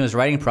Tarantino's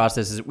writing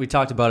process is, we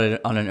talked about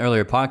it on an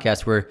earlier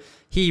podcast, where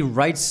he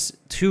writes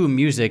to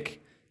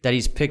music that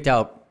he's picked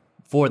out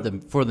for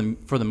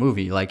the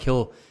movie. Like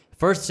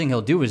first thing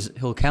he'll do is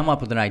he'll come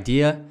up with an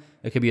idea.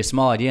 It could be a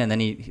small idea, and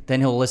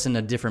then he'll listen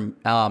to different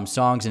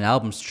songs and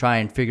albums to try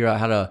and figure out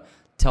how to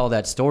tell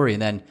that story.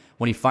 And then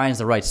when he finds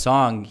the right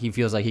song, he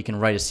feels like he can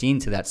write a scene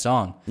to that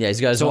song. Yeah,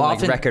 he's got his own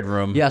record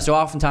room. Yeah, so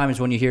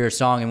oftentimes when you hear a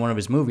song in one of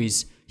his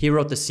movies, he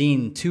wrote the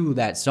scene to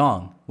that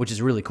song, which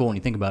is really cool when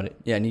you think about it.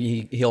 Yeah, and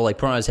he'll like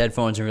put on his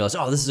headphones and realize,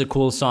 oh, this is a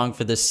cool song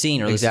for this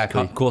scene, or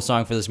Exactly. this is a cool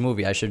song for this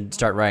movie. I should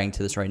start writing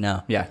to this right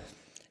now. Yeah.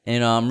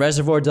 And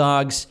Reservoir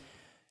Dogs,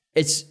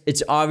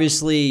 it's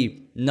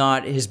obviously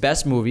not his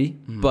best movie,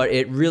 but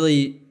it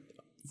really,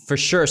 for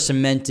sure,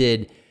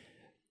 cemented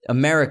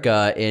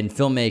America in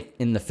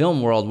the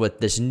film world with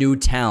this new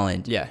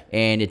talent. Yeah.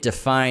 And it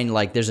defined,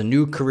 like, there's a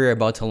new career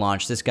about to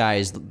launch. This guy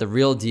is the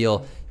real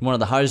deal, one of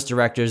the hottest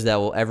directors that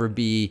will ever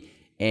be,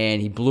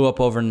 and he blew up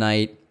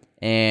overnight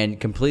and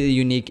completely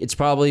unique. It's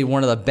probably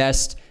one of the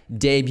best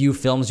debut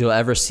films you'll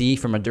ever see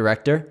from a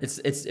director.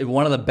 It's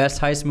one of the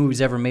best heist movies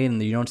ever made,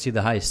 and you don't see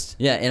the heist.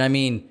 Yeah, and I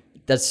mean,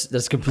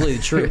 that's completely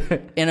true.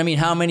 And I mean,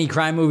 how many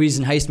crime movies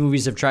and heist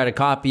movies have tried to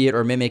copy it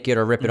or mimic it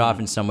or rip it off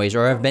in some ways,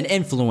 or have been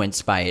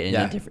influenced by it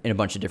in a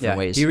bunch of different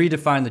ways? He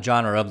redefined the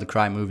genre of the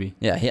crime movie.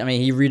 Yeah,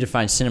 he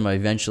redefined cinema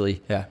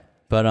eventually. Yeah.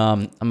 But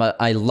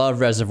I love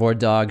Reservoir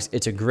Dogs.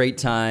 It's a great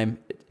time,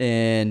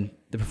 and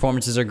the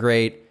performances are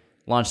great.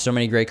 Launched so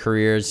many great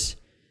careers.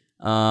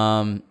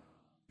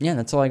 Yeah,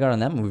 that's all I got on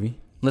that movie.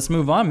 Let's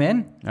move on,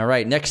 man. All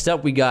right, next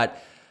up we got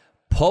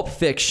Pulp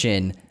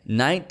Fiction,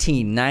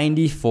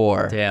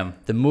 1994. Damn.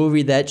 The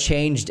movie that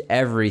changed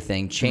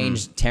everything,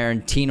 changed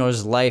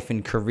Tarantino's life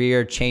and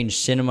career, changed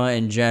cinema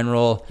in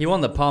general. He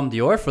won the Palme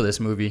d'Or for this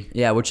movie.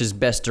 Yeah, which is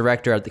Best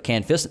Director at the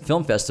Cannes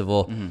Film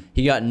Festival.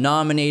 He got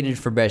nominated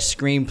for Best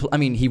Screenplay. I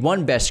mean, he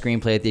won Best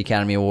Screenplay at the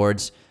Academy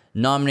Awards,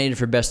 nominated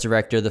for Best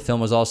Director. The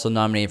film was also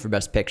nominated for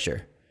Best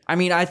Picture. I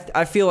mean,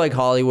 I feel like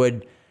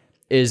Hollywood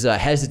is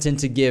hesitant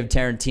to give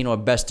Tarantino a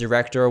Best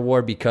Director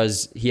award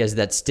because he has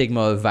that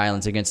stigma of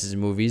violence against his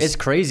movies. It's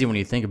crazy when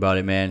you think about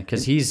it, man,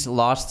 because he's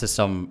lost to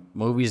some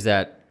movies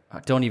that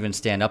don't even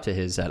stand up to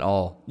his at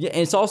all. Yeah,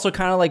 and it's also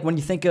kind of like when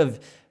you think of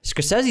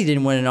Scorsese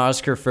didn't win an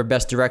Oscar for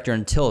Best Director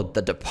until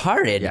The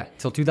Departed. Yeah,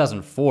 till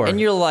 2004. And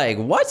you're like,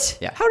 what?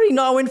 Yeah. How did he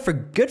not win for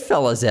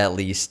Goodfellas at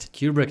least?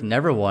 Kubrick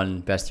never won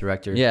Best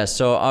Director. Yeah,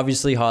 so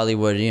obviously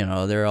Hollywood,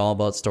 they're all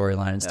about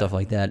storyline and stuff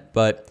like that.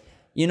 But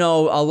a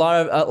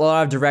lot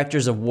of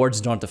directors'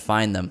 awards don't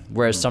define them,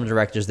 whereas some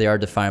directors, they are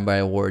defined by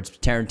awards.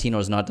 Tarantino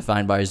is not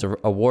defined by his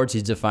awards;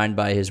 he's defined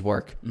by his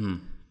work.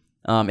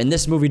 And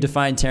this movie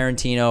defined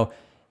Tarantino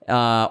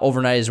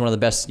overnight as one of the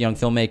best young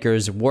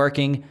filmmakers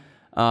working.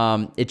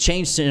 It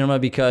changed cinema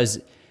because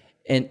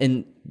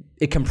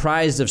it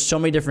comprised of so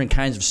many different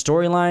kinds of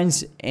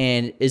storylines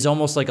and is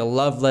almost like a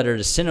love letter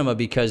to cinema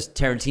because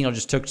Tarantino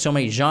just took so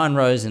many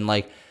genres and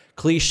like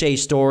cliche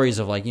stories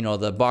of like,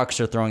 the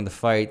boxer throwing the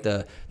fight,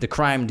 the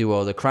crime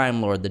duo, the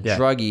crime lord, the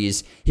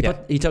druggies.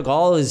 He took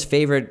all his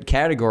favorite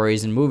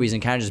categories and movies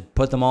and kind of just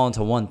put them all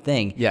into one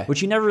thing,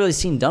 which you never really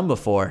seen done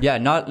before. Yeah,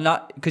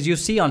 not because you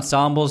see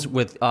ensembles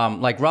with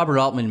like Robert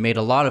Altman made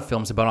a lot of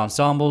films about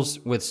ensembles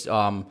with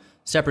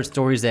separate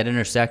stories that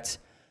intersect,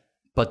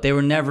 but they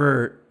were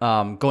never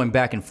going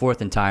back and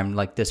forth in time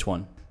like this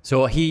one.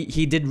 So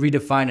he did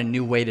redefine a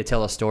new way to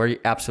tell a story,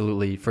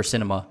 absolutely, for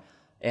cinema.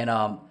 And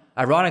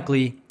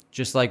ironically,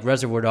 just like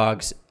Reservoir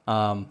Dogs,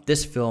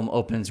 this film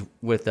opens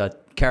with a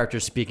character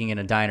speaking in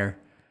a diner,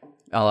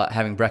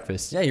 having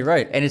breakfast. Yeah, you're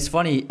right. And it's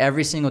funny,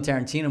 every single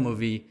Tarantino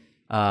movie,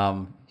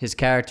 his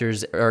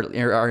characters are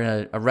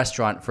in a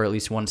restaurant for at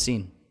least one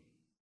scene.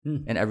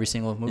 In every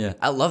single movie. Yeah,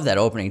 I love that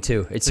opening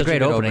too. It's such a great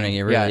good opening.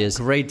 It really is.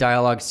 Great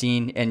dialogue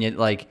scene, and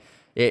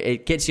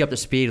it gets you up to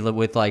speed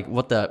with like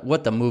what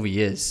the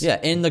movie is. Yeah,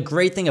 and the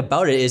great thing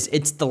about it is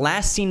it's the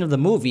last scene of the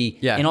movie,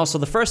 and also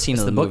the first scene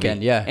of the movie.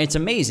 Bookend, yeah. And it's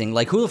amazing.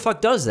 Like, who the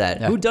fuck does that?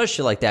 Yeah. Who does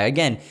shit like that?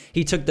 Again,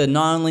 he took the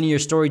non-linear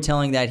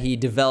storytelling that he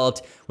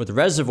developed with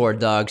Reservoir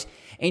Dogs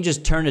and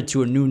just turned it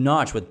to a new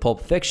notch with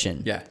Pulp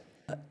Fiction. Yeah.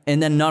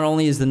 And then not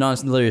only is the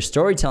non-linear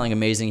storytelling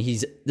amazing,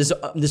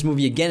 this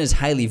movie again is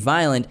highly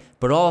violent,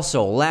 but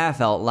also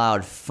laugh out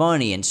loud,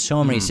 funny in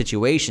so many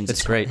situations.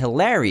 It's great,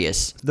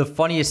 hilarious. The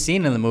funniest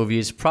scene in the movie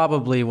is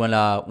probably when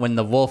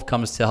the wolf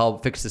comes to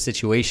help fix the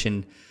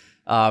situation.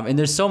 And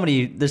there's so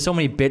many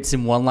bits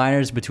and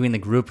one-liners between the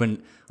group,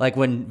 and like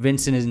when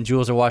Vincent and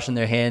Jules are washing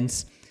their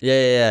hands.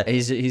 Yeah. And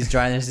he's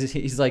trying this.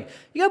 He's like,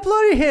 "You got blood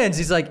on your hands."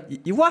 He's like,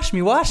 "You wash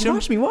them. Wash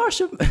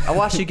them. I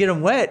watch you get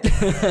them wet."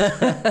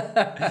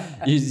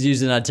 He's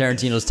using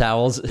Tarantino's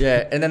towels.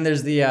 Yeah, and then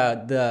there's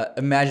the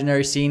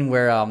imaginary scene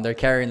where they're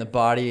carrying the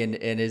body and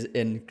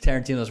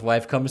Tarantino's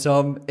wife comes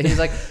home and he's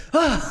like,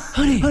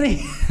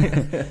 honey.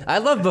 I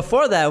love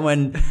before that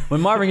when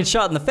Marvin gets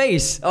shot in the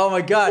face. Oh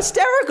my god,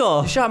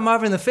 hysterical! You shot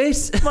Marvin in the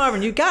face.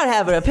 Marvin, you gotta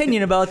have an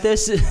opinion about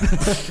this.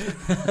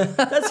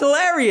 That's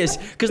hilarious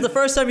because the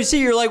first time you see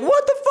it, you're like,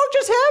 what the fuck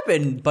just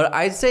happened? But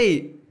I'd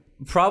say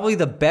probably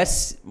the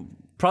best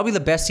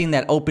scene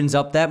that opens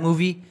up that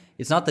movie.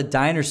 It's not the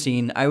diner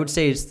scene. I would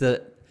say it's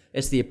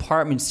the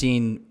apartment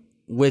scene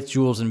with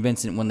Jules and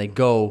Vincent when they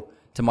go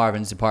to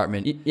Marvin's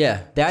apartment.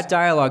 Yeah, that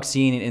dialogue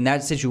scene in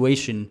that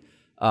situation,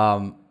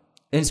 and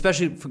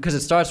especially because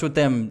it starts with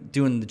them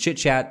doing the chit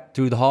chat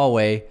through the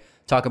hallway,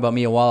 talk about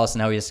Mia Wallace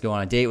and how he has to go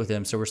on a date with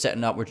him. So we're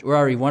setting up. We're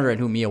already wondering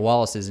who Mia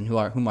Wallace is and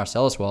who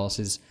Marcellus Wallace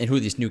is, and who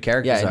these new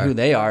characters are, and who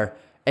they are.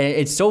 And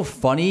it's so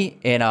funny,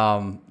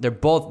 and they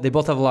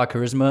both have a lot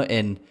of charisma,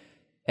 and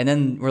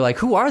then we're like,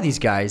 who are these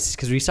guys?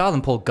 Because we saw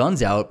them pull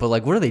guns out, but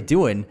like, what are they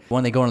doing?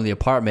 When they go into the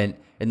apartment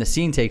and the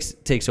scene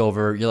takes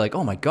over, you're like,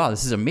 oh my god,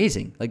 this is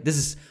amazing. Like,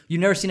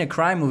 you've never seen a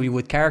crime movie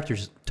with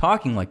characters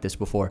talking like this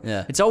before.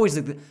 Yeah, it's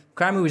always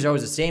crime movies are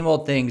always the same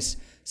old things,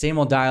 same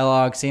old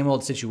dialogue, same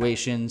old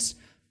situations.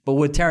 But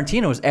with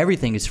Tarantino's,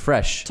 everything is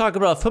fresh. Talk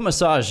about a foot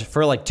massage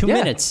for like 2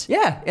 minutes.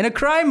 Yeah, in a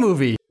crime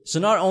movie. So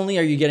not only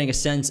are you getting a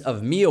sense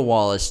of Mia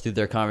Wallace through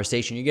their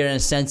conversation, you're getting a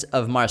sense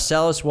of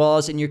Marcellus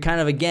Wallace, and you're kind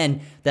of,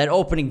 again, that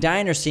opening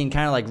diner scene,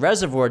 kind of like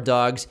Reservoir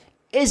Dogs,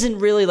 isn't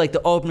really like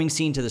the opening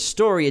scene to the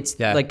story. It's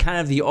like kind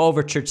of the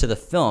overture to the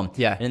film.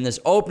 Yeah. And this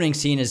opening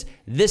scene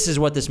this is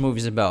what this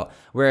movie's about.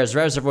 Whereas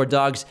Reservoir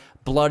Dogs,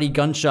 bloody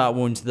gunshot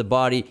wound to the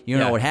body. You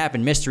know what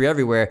happened. Mystery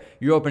everywhere.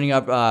 You're opening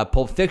up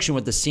Pulp Fiction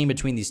with the scene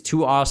between these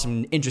two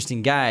awesome,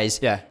 interesting guys.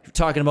 Yeah.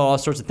 Talking about all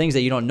sorts of things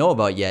that you don't know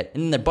about yet.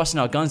 And then they're busting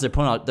out guns. They're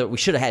pulling out that we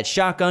should have had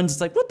shotguns. It's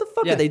like, what the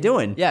fuck are they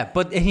doing? Yeah,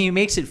 but he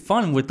makes it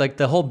fun with like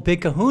the whole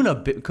Big Kahuna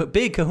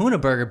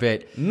Burger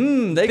bit.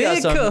 They got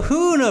some Big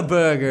Kahuna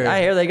Burger.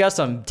 I hear they got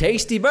some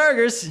tasty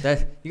burgers.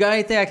 You got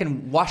anything I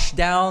can wash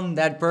down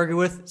that burger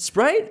with?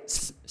 Sprite?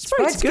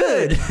 Sprite's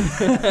good.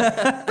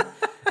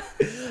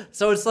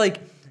 So it's like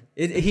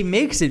he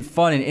makes it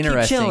fun and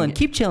interesting.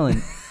 Keep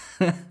chilling.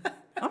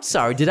 I'm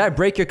sorry, did I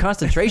break your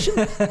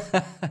concentration?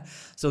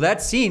 So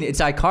that scene, it's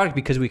iconic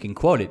because we can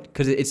quote it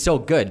because it's so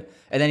good.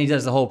 And then he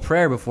does the whole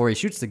prayer before he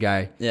shoots the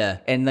guy. Yeah.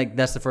 And like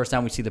that's the first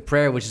time we see the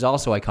prayer, which is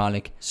also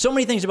iconic. So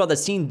many things about that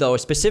scene, though,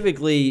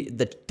 specifically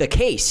the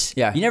case.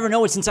 Yeah. You never know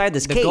what's inside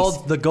this case.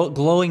 The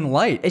glowing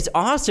light. It's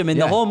awesome. And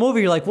the whole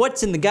movie, you're like,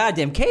 what's in the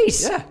goddamn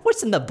case? Yeah.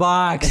 What's in the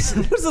box?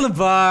 What's in the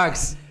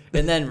box?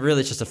 And then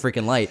really it's just a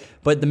freaking light.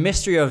 But the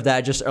mystery of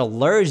that just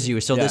allures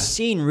you. So the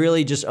scene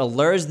really just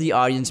allures the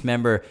audience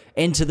member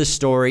into the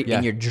story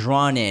and you're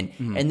drawn in.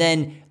 Mm-hmm. And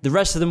then the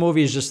rest of the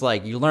movie is just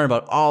like you learn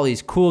about all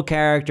these cool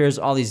characters,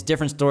 all these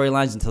different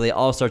storylines until they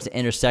all start to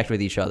intersect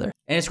with each other.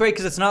 And it's great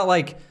because it's not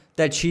like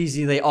that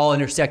cheesy, they all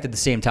intersect at the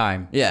same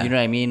time. Yeah. You know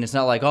what I mean? It's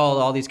not like,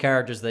 all these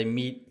characters, they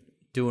meet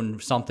doing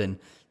something.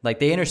 Like,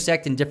 they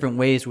intersect in different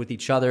ways with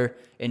each other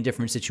in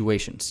different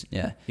situations.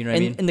 Yeah. You know what I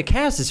mean? And the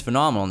cast is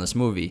phenomenal in this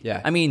movie.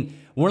 Yeah. I mean,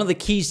 one of the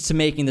keys to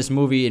making this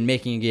movie and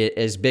making it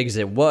as big as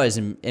it was,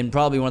 and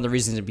probably one of the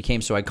reasons it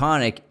became so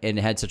iconic and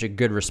had such a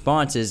good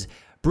response is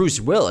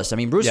Bruce Willis. I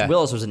mean, Bruce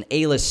Willis was an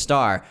A-list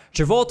star.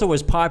 Travolta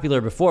was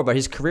popular before, but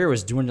his career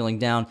was dwindling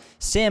down.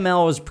 Sam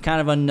L was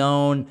kind of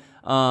unknown.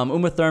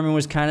 Uma Thurman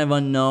was kind of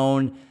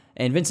unknown.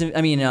 And Ving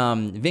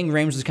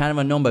Rhames was kind of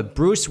unknown, but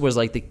Bruce was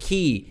like the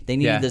key. They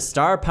needed the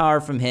star power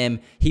from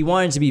him. He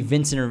wanted to be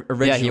Vincent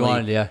originally. Yeah, he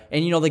wanted,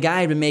 And, the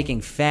guy had been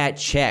making fat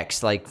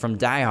checks, like, from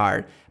Die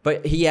Hard.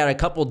 But he had a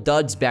couple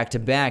duds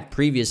back-to-back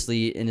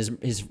previously in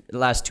his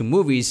last two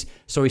movies,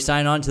 so he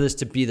signed on to this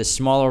to be the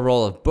smaller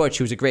role of Butch,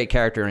 who's a great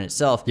character in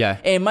itself. Yeah.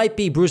 And it might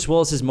be Bruce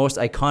Willis's most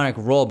iconic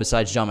role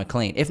besides John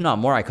McClane, if not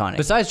more iconic.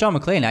 Besides John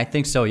McClane, I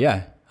think so,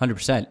 yeah,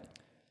 100%.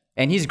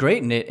 And he's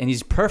great in it, and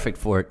he's perfect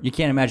for it. You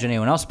can't imagine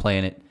anyone else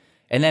playing it.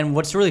 And then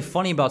what's really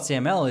funny about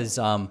Sam L is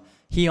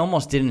he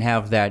almost didn't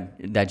have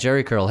that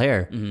Jerry curl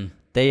hair.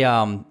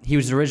 Mm-hmm. He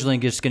was originally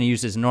just going to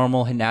use his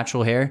normal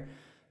natural hair,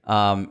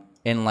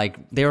 and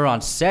like they were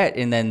on set,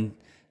 and then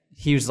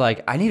he was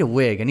like, "I need a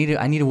wig. I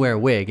need to wear a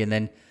wig." And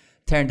then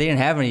they didn't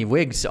have any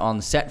wigs on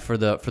the set for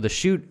the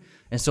shoot,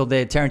 and so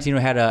Tarantino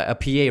had a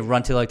PA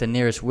run to like the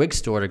nearest wig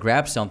store to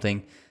grab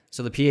something.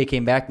 So the PA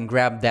came back and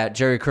grabbed that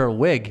Jerry curl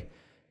wig.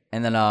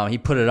 And then he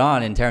put it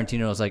on, and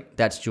Tarantino was like,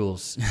 "That's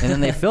Jules." And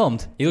then they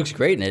filmed. He looks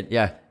great in it.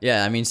 Yeah.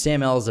 Yeah, I mean,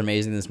 Sam L is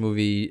amazing in this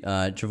movie.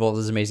 Travolta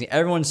is amazing.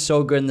 Everyone's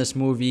so good in this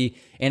movie.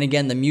 And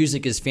again, the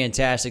music is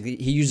fantastic.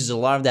 He uses a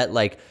lot of that,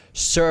 like,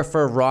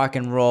 surfer rock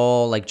and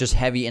roll, like, just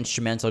heavy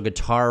instrumental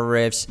guitar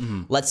riffs.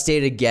 Mm-hmm. Let's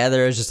Stay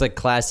Together is just, like,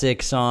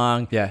 classic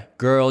song. Yeah.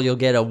 Girl, You'll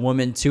Get a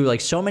Woman, Too.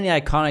 Like, so many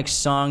iconic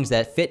songs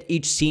that fit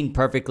each scene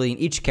perfectly and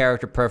each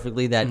character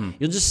perfectly that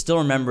you'll just still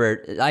remember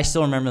it. I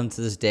still remember them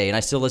to this day. And I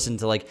still listen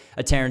to, like,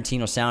 a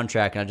Tarantino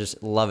soundtrack, and I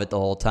just love it the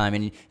whole time.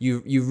 And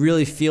you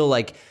really feel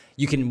like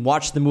you can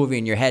watch the movie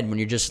in your head when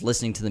you're just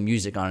listening to the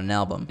music on an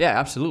album. Yeah,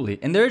 absolutely.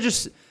 And they're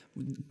just...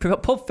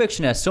 Pulp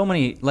Fiction has so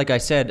many, like I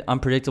said,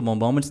 unpredictable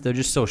moments. They're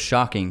just so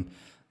shocking.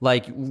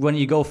 Like when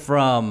you go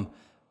from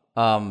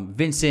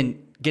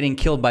Vincent getting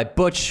killed by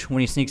Butch when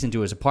he sneaks into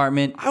his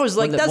apartment. I was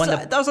like, that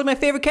was like my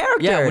favorite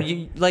character. Yeah, when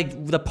you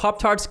like the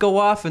Pop-Tarts go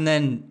off and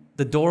then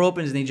the door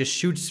opens and he just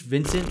shoots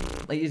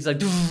Vincent. Like it's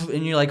like,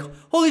 and you're like,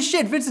 holy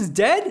shit, Vincent's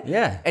dead.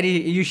 Yeah, and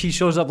he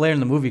shows up later in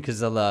the movie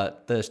because of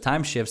the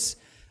time shifts.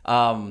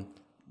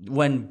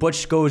 When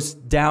Butch goes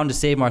down to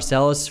save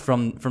Marcellus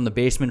from the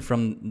basement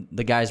from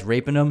the guys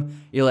raping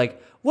him, you're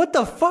like, what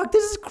the fuck?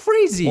 This is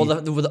crazy.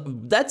 Well,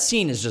 that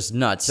scene is just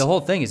nuts. The whole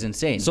thing is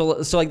insane.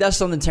 So like that's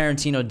something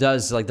Tarantino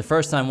does. Like the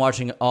first time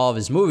watching all of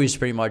his movies,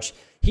 pretty much,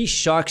 he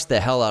shocks the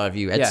hell out of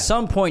you. At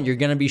some point, you're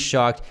gonna be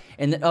shocked.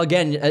 And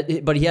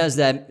again, but he has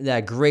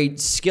that great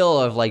skill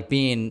of like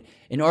being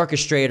an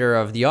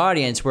orchestrator of the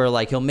audience, where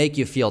like he'll make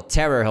you feel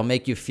terror, he'll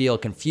make you feel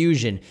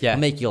confusion, he'll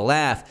make you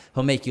laugh,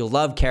 he'll make you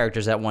love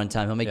characters at one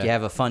time, he'll make you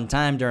have a fun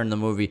time during the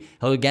movie.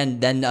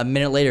 Then a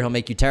minute later he'll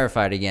make you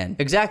terrified again.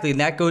 Exactly, and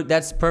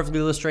that's perfectly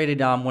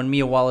illustrated when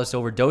Mia Wallace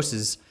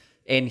overdoses,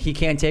 and he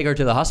can't take her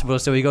to the hospital,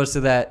 so he goes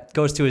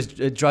to his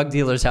drug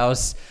dealer's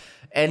house.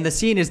 And the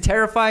scene is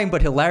terrifying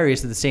but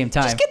hilarious at the same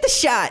time. Just get the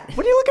shot.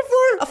 What are you looking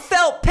for? A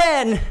felt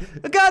pen.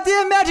 A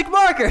goddamn magic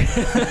marker.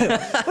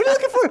 What are you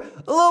looking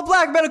for? A little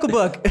black medical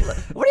book.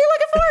 What are you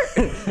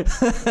looking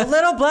for? A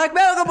little black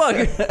medical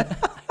book.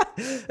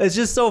 It's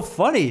just so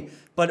funny.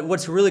 But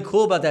what's really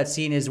cool about that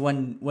scene is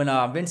when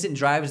Vincent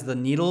drives the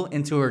needle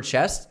into her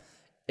chest,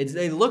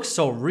 it looks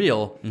so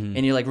real, and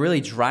he like really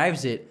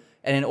drives it.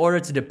 And in order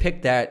to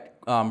depict that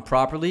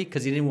properly,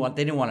 because they didn't want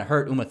to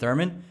hurt Uma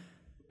Thurman,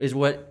 is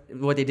what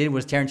they did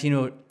was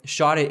Tarantino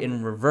shot it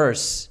in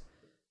reverse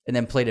and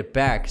then played it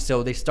back.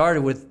 So they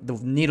started with the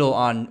needle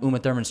on Uma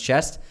Thurman's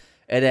chest,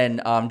 and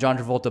then John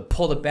Travolta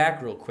pulled it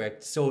back real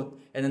quick.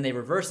 And then they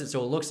reversed it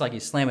so it looks like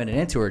he's slamming it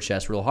into her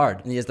chest real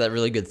hard. And he has that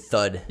really good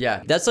thud.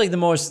 Yeah. That's like the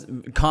most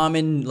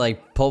common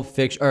like Pulp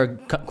Fiction or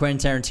Quentin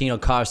Tarantino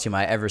costume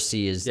I ever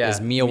see is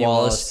Mia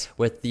Wallace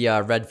with the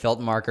red felt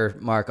mark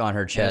on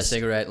her chest. And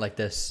a cigarette like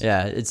this.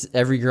 Yeah, it's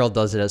every girl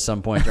does it at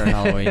some point during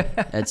Halloween,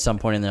 at some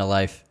point in their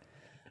life.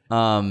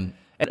 And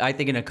I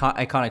think an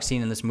iconic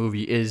scene in this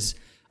movie is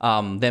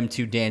them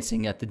two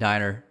dancing at the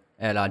diner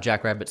at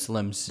Jack Rabbit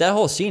Slim's. That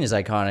whole scene is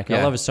iconic. Yeah.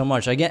 I love it so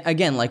much.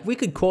 Again, like we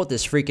could quote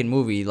this freaking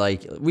movie.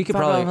 Like we could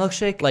probably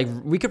milkshake. Like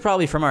we could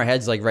probably from our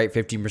heads like write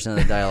 15% of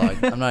the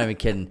dialogue. I'm not even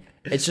kidding.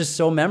 It's just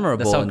so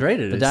memorable. That's how great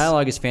it is. The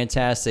dialogue is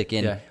fantastic,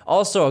 and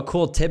also a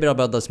cool tidbit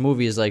about this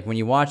movie is like when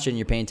you watch it and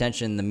you're paying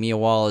attention, the Mia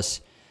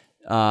Wallace,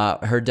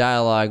 her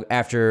dialogue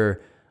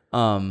after.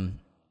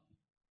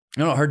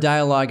 Her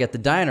dialogue at the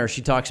diner,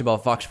 she talks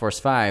about Fox Force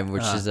 5,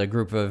 which is a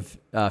group of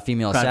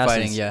female assassins.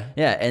 Fighting,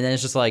 yeah, and then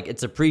it's just like,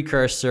 it's a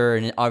precursor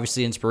and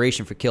obviously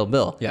inspiration for Kill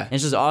Bill. Yeah. And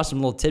it's just an awesome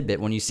little tidbit.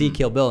 When you see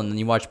Kill Bill and then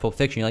you watch Pulp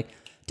Fiction, you're like,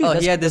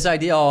 dude, he had this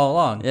idea all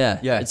along.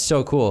 Yeah, it's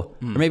so cool.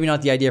 Or maybe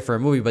not the idea for a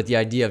movie, but the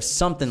idea of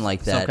something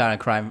like that. Some kind of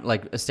crime,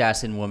 like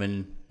assassin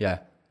woman,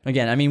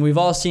 Again, I mean, we've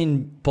all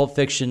seen Pulp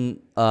Fiction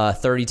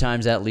 30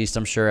 times at least.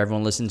 I'm sure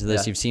everyone listened to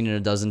this. You've seen it a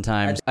dozen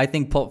times. I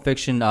think Pulp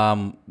Fiction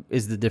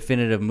is the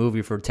definitive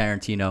movie for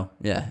Tarantino.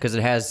 Yeah. Because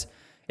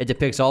it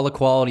depicts all the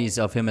qualities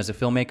of him as a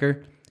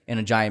filmmaker in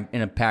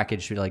a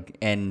package,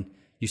 and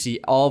you see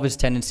all of his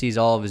tendencies,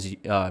 all of his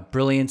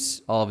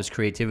brilliance, all of his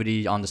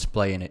creativity on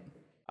display in it.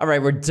 All right,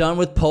 we're done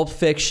with Pulp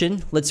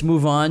Fiction. Let's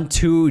move on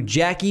to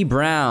Jackie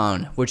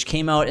Brown, which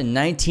came out in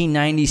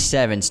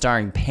 1997,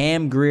 starring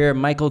Pam Grier,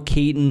 Michael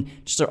Keaton,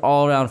 just an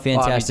all-around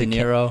fantastic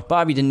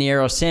Bobby De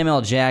Niro, Samuel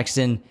L.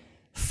 Jackson,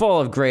 full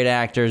of great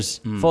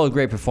actors, full of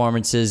great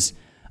performances.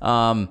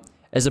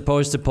 As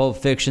opposed to Pulp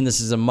Fiction,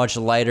 this is a much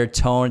lighter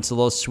tone. It's a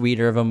little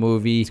sweeter of a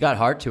movie. It's got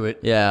heart to it.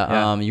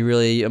 Yeah. You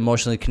really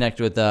emotionally connect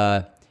with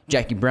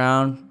Jackie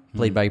Brown,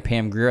 played by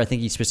Pam Grier. I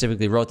think he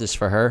specifically wrote this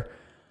for her.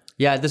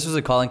 Yeah, this was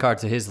a calling card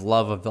to his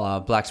love of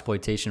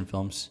blaxploitation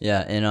films.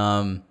 Yeah,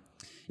 and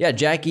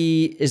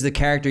Jackie is the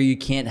character you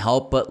can't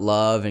help but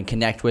love and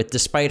connect with,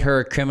 despite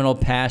her criminal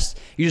past.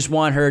 You just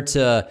want her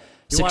to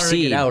succeed. Want her to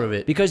get out of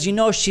it. Because you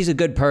know she's a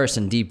good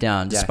person deep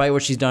down. Despite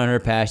what she's done in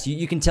her past,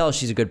 you can tell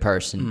she's a good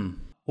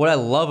person. What I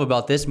love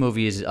about this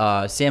movie is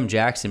Sam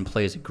Jackson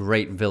plays a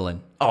great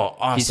villain. Oh,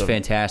 awesome. He's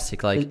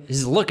fantastic. Like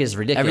his look is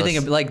ridiculous.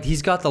 Everything, like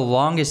he's got the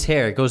longest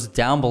hair. It goes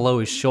down below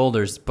his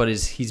shoulders, but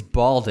he's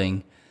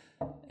balding.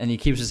 And he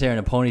keeps his hair in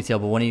a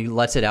ponytail, but when he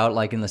lets it out,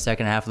 like in the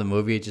second half of the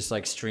movie, it just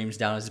like streams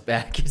down his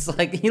back. It's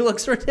like he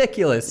looks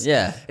ridiculous.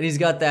 Yeah, and he's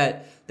got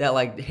that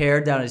like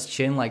hair down his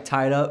chin, like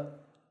tied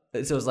up,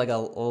 so it's like a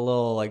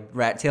little like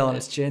rat tail on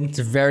his chin. It's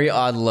a very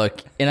odd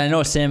look, and I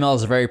know Sam L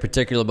is very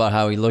particular about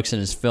how he looks in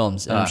his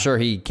films, and I'm sure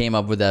he came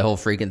up with that whole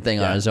freaking thing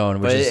on his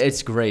own. But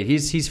it's great.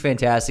 He's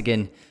fantastic,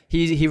 and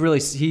he's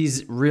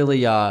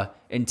really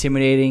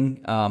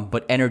intimidating,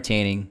 but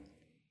entertaining.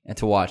 And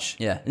to watch.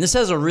 Yeah. And this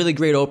has a really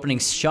great opening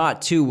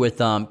shot, too, with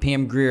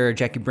Pam Grier,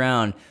 Jackie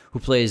Brown, who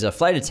plays a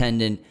flight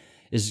attendant,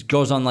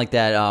 goes on like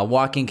that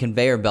walking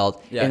conveyor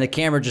belt, and the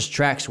camera just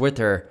tracks with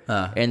her.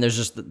 And there's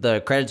just the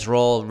credits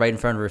roll right in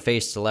front of her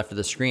face to the left of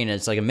the screen. And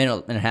it's like a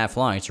minute and a half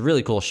long. It's a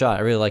really cool shot.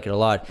 I really like it a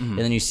lot. And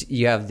then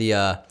you have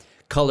the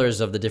colors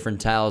of the different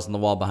tiles on the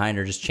wall behind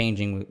her just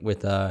changing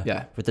with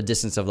the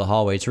distance of the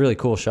hallway. It's a really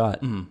cool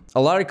shot.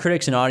 A lot of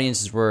critics and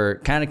audiences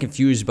were kind of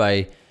confused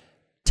by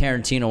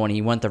Tarantino when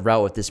he went the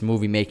route with this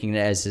movie, making it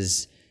as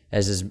his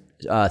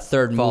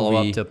third follow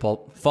movie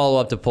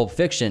up to Pulp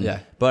Fiction. Yeah.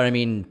 But I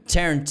mean,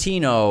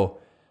 Tarantino,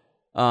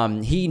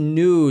 he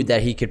knew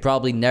that he could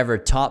probably never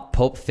top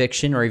Pulp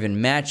Fiction or even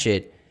match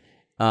it.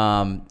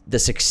 The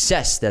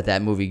success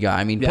that movie got.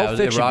 I mean, Pulp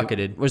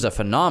Fiction was a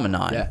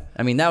phenomenon. Yeah.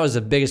 I mean, that was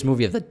the biggest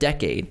movie of the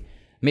decade.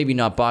 Maybe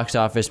not box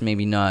office,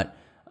 maybe not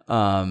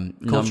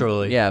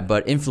Culturally.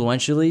 But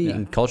influentially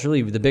and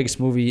culturally, the biggest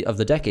movie of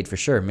the decade for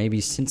sure,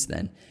 maybe since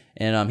then.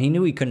 And he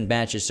knew he couldn't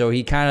match it, so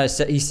he kind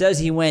of he says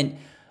he went,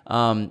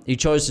 he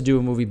chose to do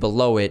a movie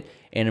below it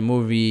and a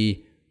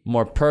movie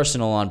more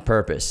personal on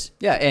purpose.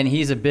 Yeah, and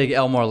he's a big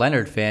Elmore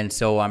Leonard fan,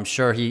 so I'm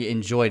sure he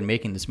enjoyed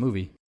making this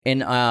movie.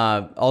 And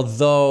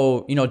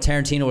although,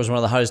 Tarantino was one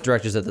of the hottest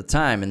directors at the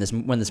time, and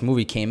when this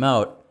movie came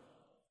out,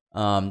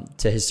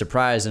 to his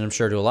surprise, and I'm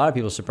sure to a lot of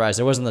people's surprise,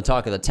 it wasn't the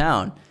talk of the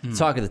town. The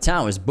talk of the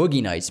town was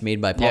Boogie Nights, made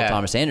by Paul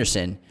Thomas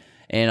Anderson.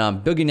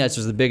 And Boogie Nights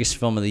was the biggest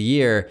film of the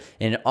year,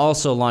 and it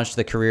also launched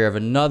the career of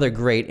another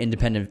great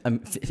independent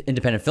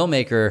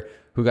filmmaker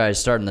who got his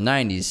start in the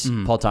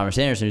 90s, Paul Thomas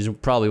Anderson, who's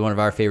probably one of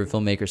our favorite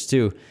filmmakers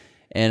too.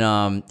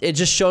 And it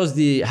just shows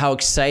how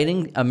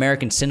exciting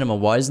American cinema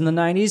was in the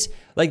 90s.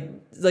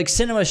 Like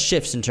cinema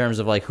shifts in terms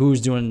of like who's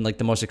doing like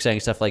the most exciting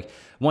stuff. Like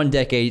one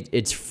decade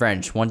it's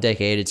French, one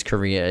decade it's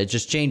Korea. It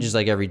just changes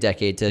like every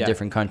decade to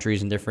different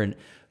countries and different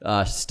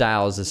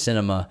styles of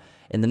cinema.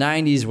 And the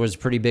 90s was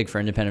pretty big for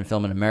independent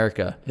film in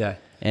America. Yeah.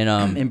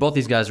 And both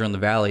these guys are in the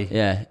Valley.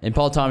 Yeah. And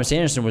Paul Thomas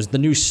Anderson was the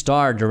new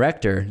star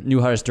director,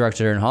 new hottest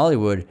director in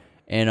Hollywood.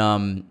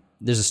 And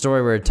there's a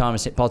story where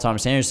Paul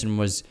Thomas Anderson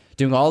was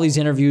doing all these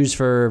interviews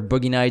for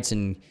Boogie Nights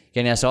and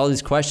getting asked all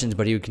these questions,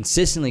 but he would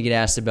consistently get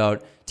asked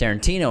about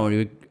Tarantino, and he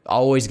would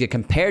always get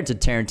compared to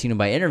Tarantino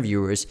by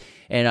interviewers.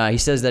 And he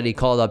says that he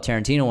called up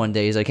Tarantino one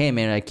day. He's like, "Hey,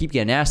 man, I keep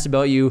getting asked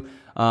about you.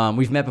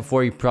 We've met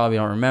before. You probably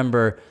don't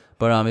remember,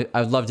 but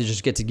I'd love to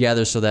just get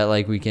together so that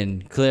like we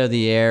can clear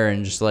the air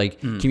and just like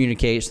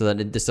communicate so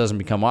that this doesn't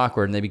become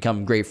awkward." And they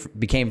became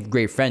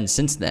great friends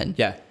since then.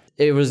 Yeah.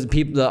 It was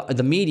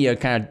the media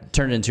kind of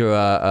turned into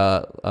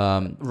a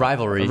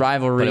rivalry,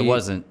 but it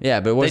wasn't.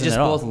 Yeah, but it wasn't. They just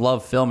at all. both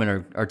love film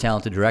and are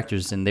talented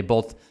directors, and they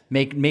both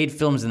made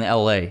films in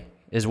L.A.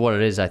 is what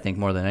it is, I think,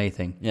 more than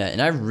anything. Yeah,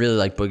 and I really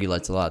like Boogie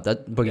Nights a lot.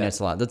 Nights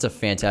a lot. That's a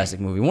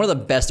fantastic movie. One of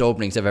the best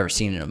openings I've ever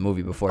seen in a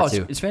movie before,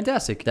 too. It's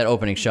fantastic. That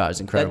opening shot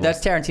is incredible.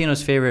 That's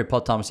Tarantino's favorite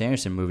Paul Thomas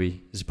Anderson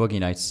movie, is Boogie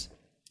Nights.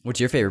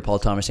 What's your favorite Paul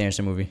Thomas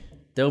Anderson movie?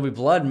 There'll Be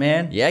Blood,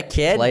 man. Yeah,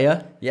 kid.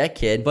 Playa. Yeah,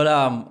 kid. But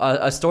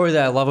a story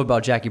that I love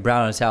about Jackie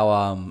Brown is how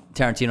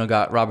Tarantino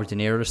got Robert De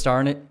Niro to star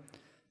in it.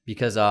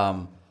 Because,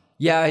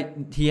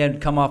 he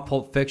had come off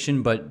Pulp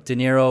Fiction, but De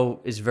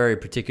Niro was very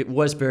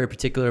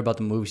particular about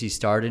the movies he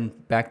starred in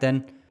back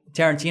then.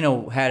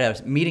 Tarantino had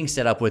a meeting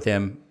set up with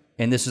him,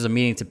 and this was a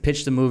meeting to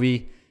pitch the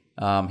movie.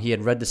 He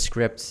had read the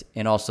script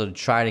and also to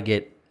try to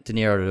get De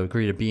Niro to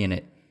agree to be in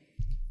it.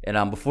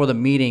 And before the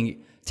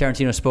meeting,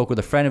 Tarantino spoke with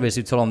a friend of his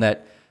who told him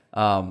that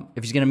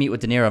if he's going to meet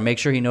with De Niro, make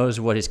sure he knows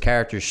what his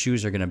character's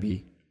shoes are going to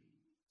be.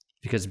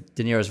 Because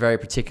De Niro is very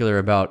particular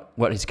about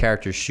what his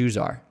character's shoes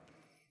are.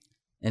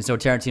 And so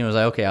Tarantino was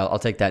like, okay, I'll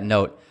take that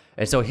note.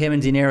 And so him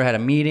and De Niro had a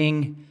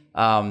meeting.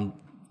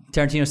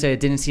 Tarantino said it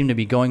didn't seem to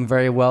be going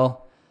very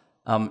well.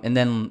 And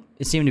then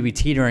it seemed to be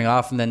teetering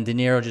off. And then De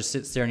Niro just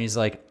sits there and he's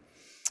like,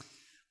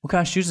 what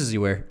kind of shoes does he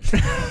wear?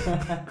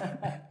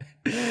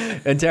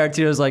 And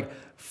Tarantino's like,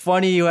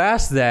 funny you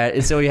asked that.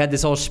 And so he had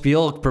this whole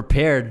spiel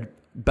prepared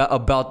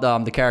about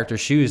the character's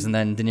shoes, and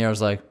then De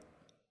Niro's like,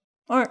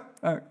 all right,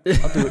 I'll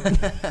do it.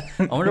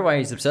 I wonder why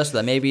he's obsessed with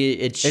that. Maybe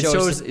it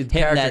shows him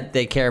that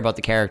they care about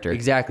the character.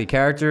 Exactly,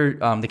 character.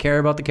 They care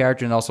about the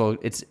character, and also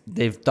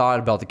they've thought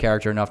about the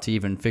character enough to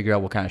even figure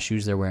out what kind of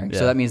shoes they're wearing. Yeah.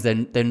 So that means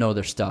they know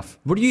their stuff.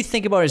 What do you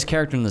think about his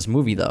character in this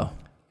movie, though?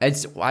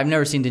 I've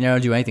never seen De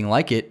Niro do anything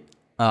like it.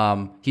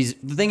 The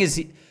thing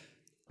is,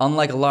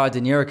 unlike a lot of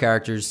De Niro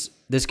characters,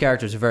 this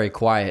character is very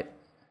quiet.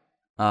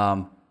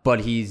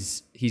 But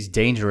he's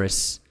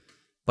dangerous.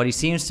 But he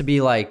seems to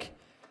be like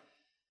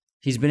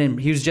he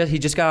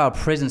just got out of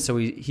prison, so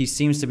he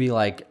seems to be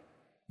like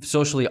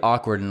socially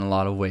awkward in a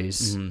lot of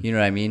ways. Mm-hmm. You know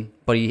what I mean?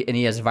 But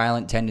he has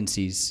violent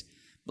tendencies.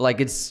 Like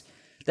it's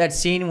that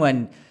scene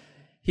when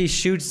he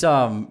shoots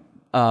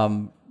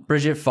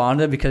Bridget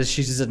Fonda because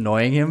she's just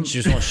annoying him.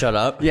 She just won't shut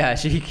up. Yeah,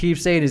 he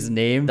keeps saying his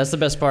name. That's the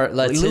best part.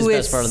 That's his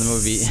best part of the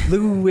movie.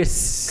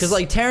 Lewis. Because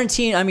like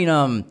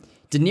Tarantino,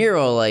 De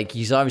Niro, like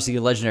he's obviously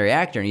a legendary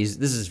actor, and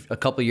this is a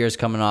couple years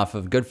coming off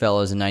of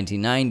Goodfellas in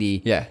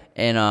 1990. Yeah,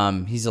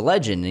 and he's a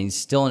legend, and he's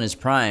still in his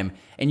prime.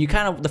 And you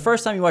kind of the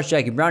first time you watch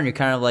Jackie Brown, you're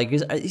kind of like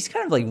he's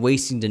kind of like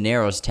wasting De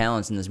Niro's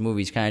talents in this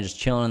movie. He's kind of just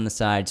chilling on the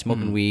side,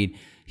 smoking weed.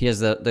 He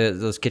has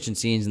those kitchen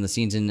scenes and the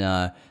scenes in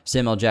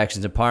Samuel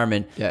Jackson's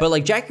apartment. Yeah. But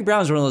like Jackie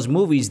Brown is one of those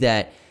movies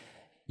that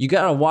you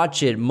gotta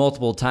watch it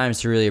multiple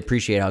times to really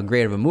appreciate how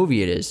great of a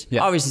movie it is.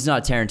 Yeah. Obviously, it's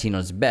not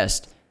Tarantino's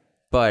best,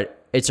 but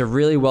it's a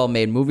really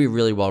well-made movie,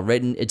 really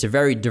well-written. It's a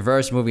very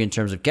diverse movie in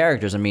terms of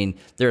characters. I mean,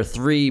 there are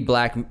 3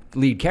 black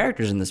lead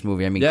characters in this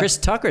movie. I mean, Chris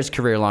Tucker's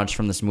career launched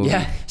from this movie.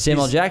 Yeah,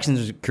 Samuel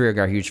Jackson's career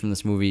got huge from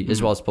this movie, as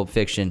well as Pulp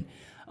Fiction.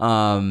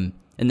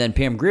 And then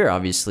Pam Grier,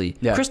 obviously.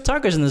 Yeah. Chris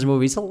Tucker's in this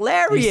movie. He's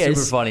hilarious. He's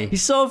super funny.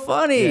 He's so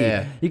funny.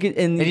 Yeah.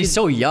 And he's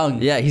so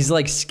young. Yeah, he's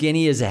like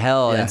skinny as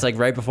hell. Yeah. And it's like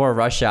right before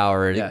rush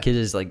hour. The kid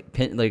is like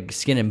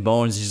skin and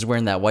bones. He's just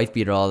wearing that wife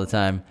beater all the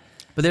time.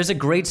 But there's a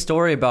great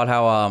story about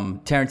how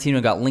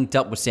Tarantino got linked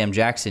up with Sam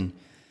Jackson.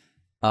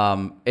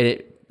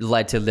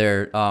 led to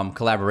their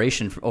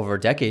collaboration over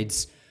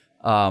decades.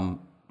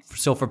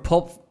 So for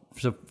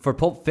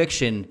Pulp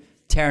Fiction,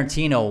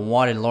 Tarantino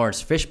wanted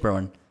Lawrence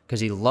Fishburne because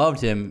he loved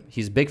him.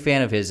 He's a big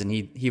fan of his, and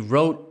he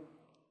wrote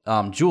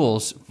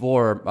Jules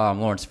for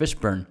Lawrence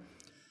Fishburne.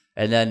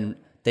 And then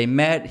they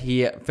met.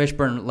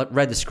 Fishburne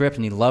read the script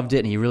and he loved it,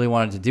 and he really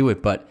wanted to do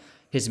it. But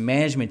his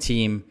management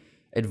team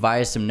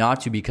advised him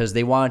not to because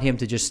they wanted him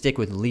to just stick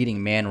with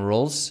leading man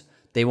roles.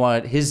 They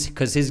wanted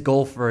because his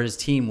goal for his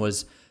team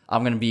was,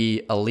 I'm going to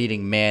be a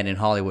leading man in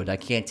Hollywood. I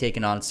can't take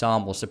an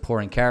ensemble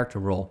supporting character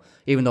role.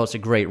 Even though it's a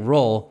great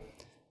role,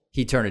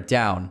 he turned it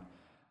down.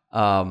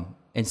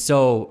 And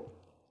so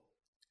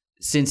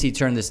since he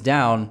turned this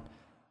down,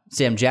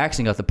 Sam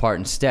Jackson got the part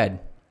instead.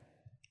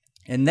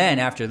 And then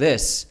after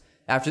this,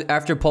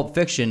 after Pulp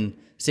Fiction,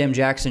 Sam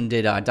Jackson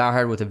did Die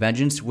Hard with a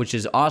Vengeance, which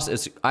is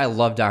awesome. I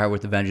love Die Hard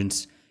with a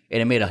Vengeance,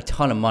 and it made a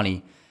ton of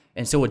money.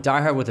 And so with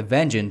Die Hard with a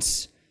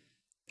Vengeance,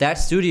 that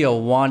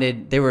studio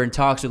they were in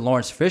talks with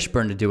Lawrence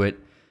Fishburne to do it,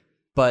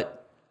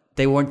 but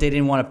they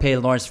didn't want to pay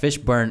Lawrence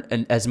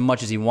Fishburne as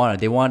much as he wanted.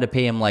 They wanted to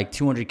pay him like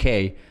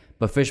 $200K,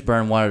 but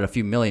Fishburne wanted a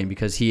few million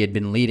because he had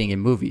been leading in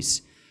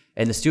movies.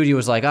 And the studio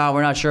was like,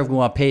 we're not sure if we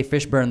want to pay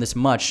Fishburne this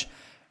much.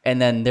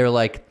 And then they're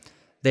like,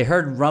 they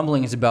heard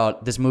rumblings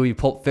about this movie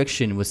Pulp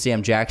Fiction with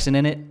Sam Jackson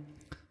in it.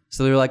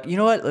 So they were like, you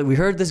know what? We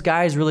heard this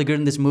guy is really good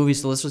in this movie,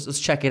 so let's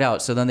check it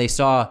out. So then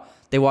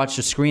they watched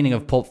a screening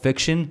of Pulp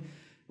Fiction,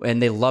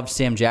 and they loved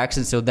Sam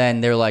Jackson. So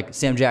then they're like,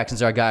 Sam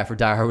Jackson's our guy for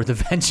Die Hard with a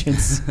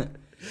Vengeance.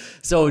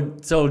 So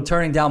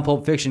turning down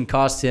Pulp Fiction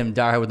cost him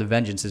Die Hard with a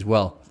Vengeance as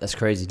well. That's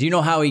crazy. Do you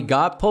know how he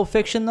got Pulp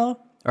Fiction, though?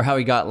 Or how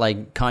he got,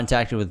 like,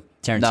 contacted with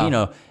Tarantino?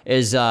 No.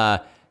 Is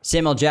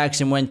Samuel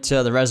Jackson went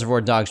to the Reservoir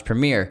Dogs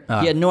premiere.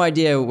 He had no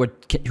idea who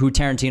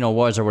Tarantino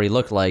was or what he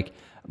looked like.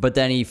 But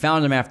then he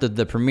found him after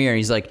the premiere.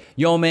 He's like,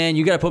 yo, man,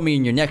 you got to put me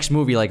in your next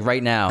movie, like,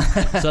 right now.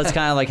 So that's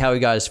kind of like how he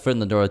got his foot in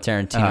the door with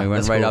Tarantino. He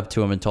went right up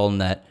to him and told him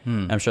that.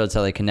 I'm sure that's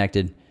how they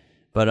connected.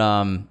 But,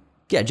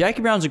 yeah,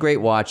 Jackie Brown's a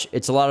great watch.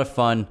 It's a lot of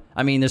fun.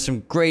 I mean, there's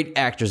some great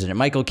actors in it.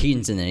 Michael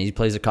Keaton's in it. He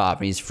plays a cop,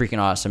 and he's freaking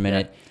awesome in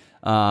it.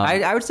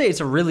 I would say it's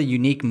a really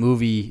unique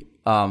movie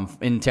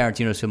in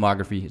Tarantino's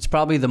filmography. It's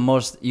probably the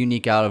most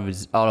unique out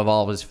of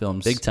all of his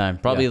films. Big time.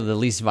 Probably the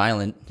least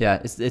violent.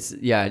 Yeah, it's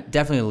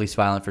definitely the least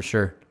violent for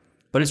sure.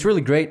 But it's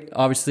really great,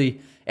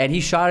 obviously. And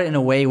he shot it in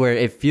a way where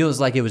it feels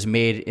like it was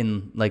made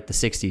in like the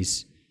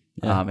 60s.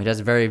 Yeah. It has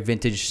a very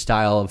vintage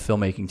style of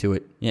filmmaking to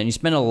it. Yeah, and you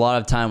spend a lot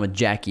of time with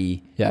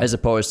Jackie as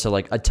opposed to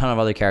like a ton of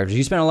other characters.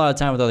 You spend a lot of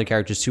time with other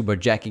characters too,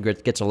 but Jackie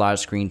gets a lot of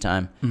screen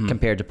time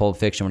compared to Pulp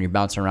Fiction when you're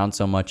bouncing around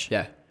so much.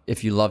 Yeah.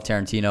 If you love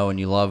Tarantino and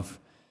you love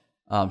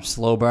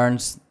slow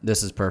burns,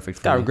 this is perfect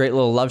for you. It's got a great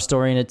little love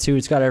story in it too.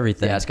 It's got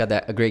everything. Yeah, it's got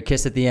a great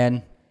kiss at the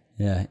end.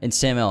 Yeah, and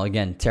Samuel,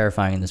 again,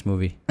 terrifying in this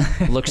movie.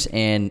 Looks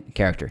and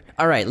character.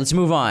 All right, let's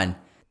move on.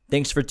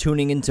 Thanks for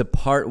tuning into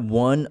part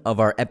 1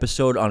 of our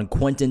episode on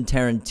Quentin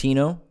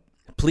Tarantino.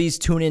 Please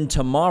tune in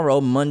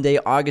tomorrow, Monday,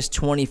 August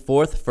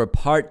 24th, for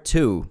part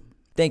 2.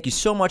 Thank you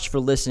so much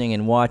for listening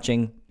and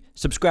watching.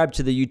 Subscribe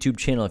to the YouTube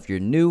channel if you're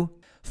new.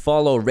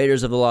 Follow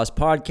Raiders of the Lost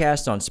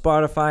Podcast on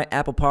Spotify,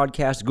 Apple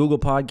Podcasts, Google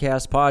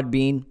Podcasts,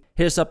 Podbean.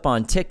 Hit us up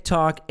on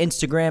TikTok,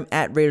 Instagram,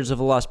 at Raiders of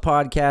the Lost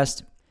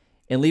Podcast.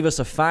 And leave us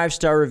a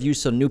 5-star review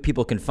so new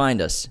people can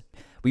find us.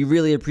 We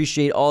really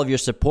appreciate all of your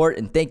support,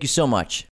 and thank you so much.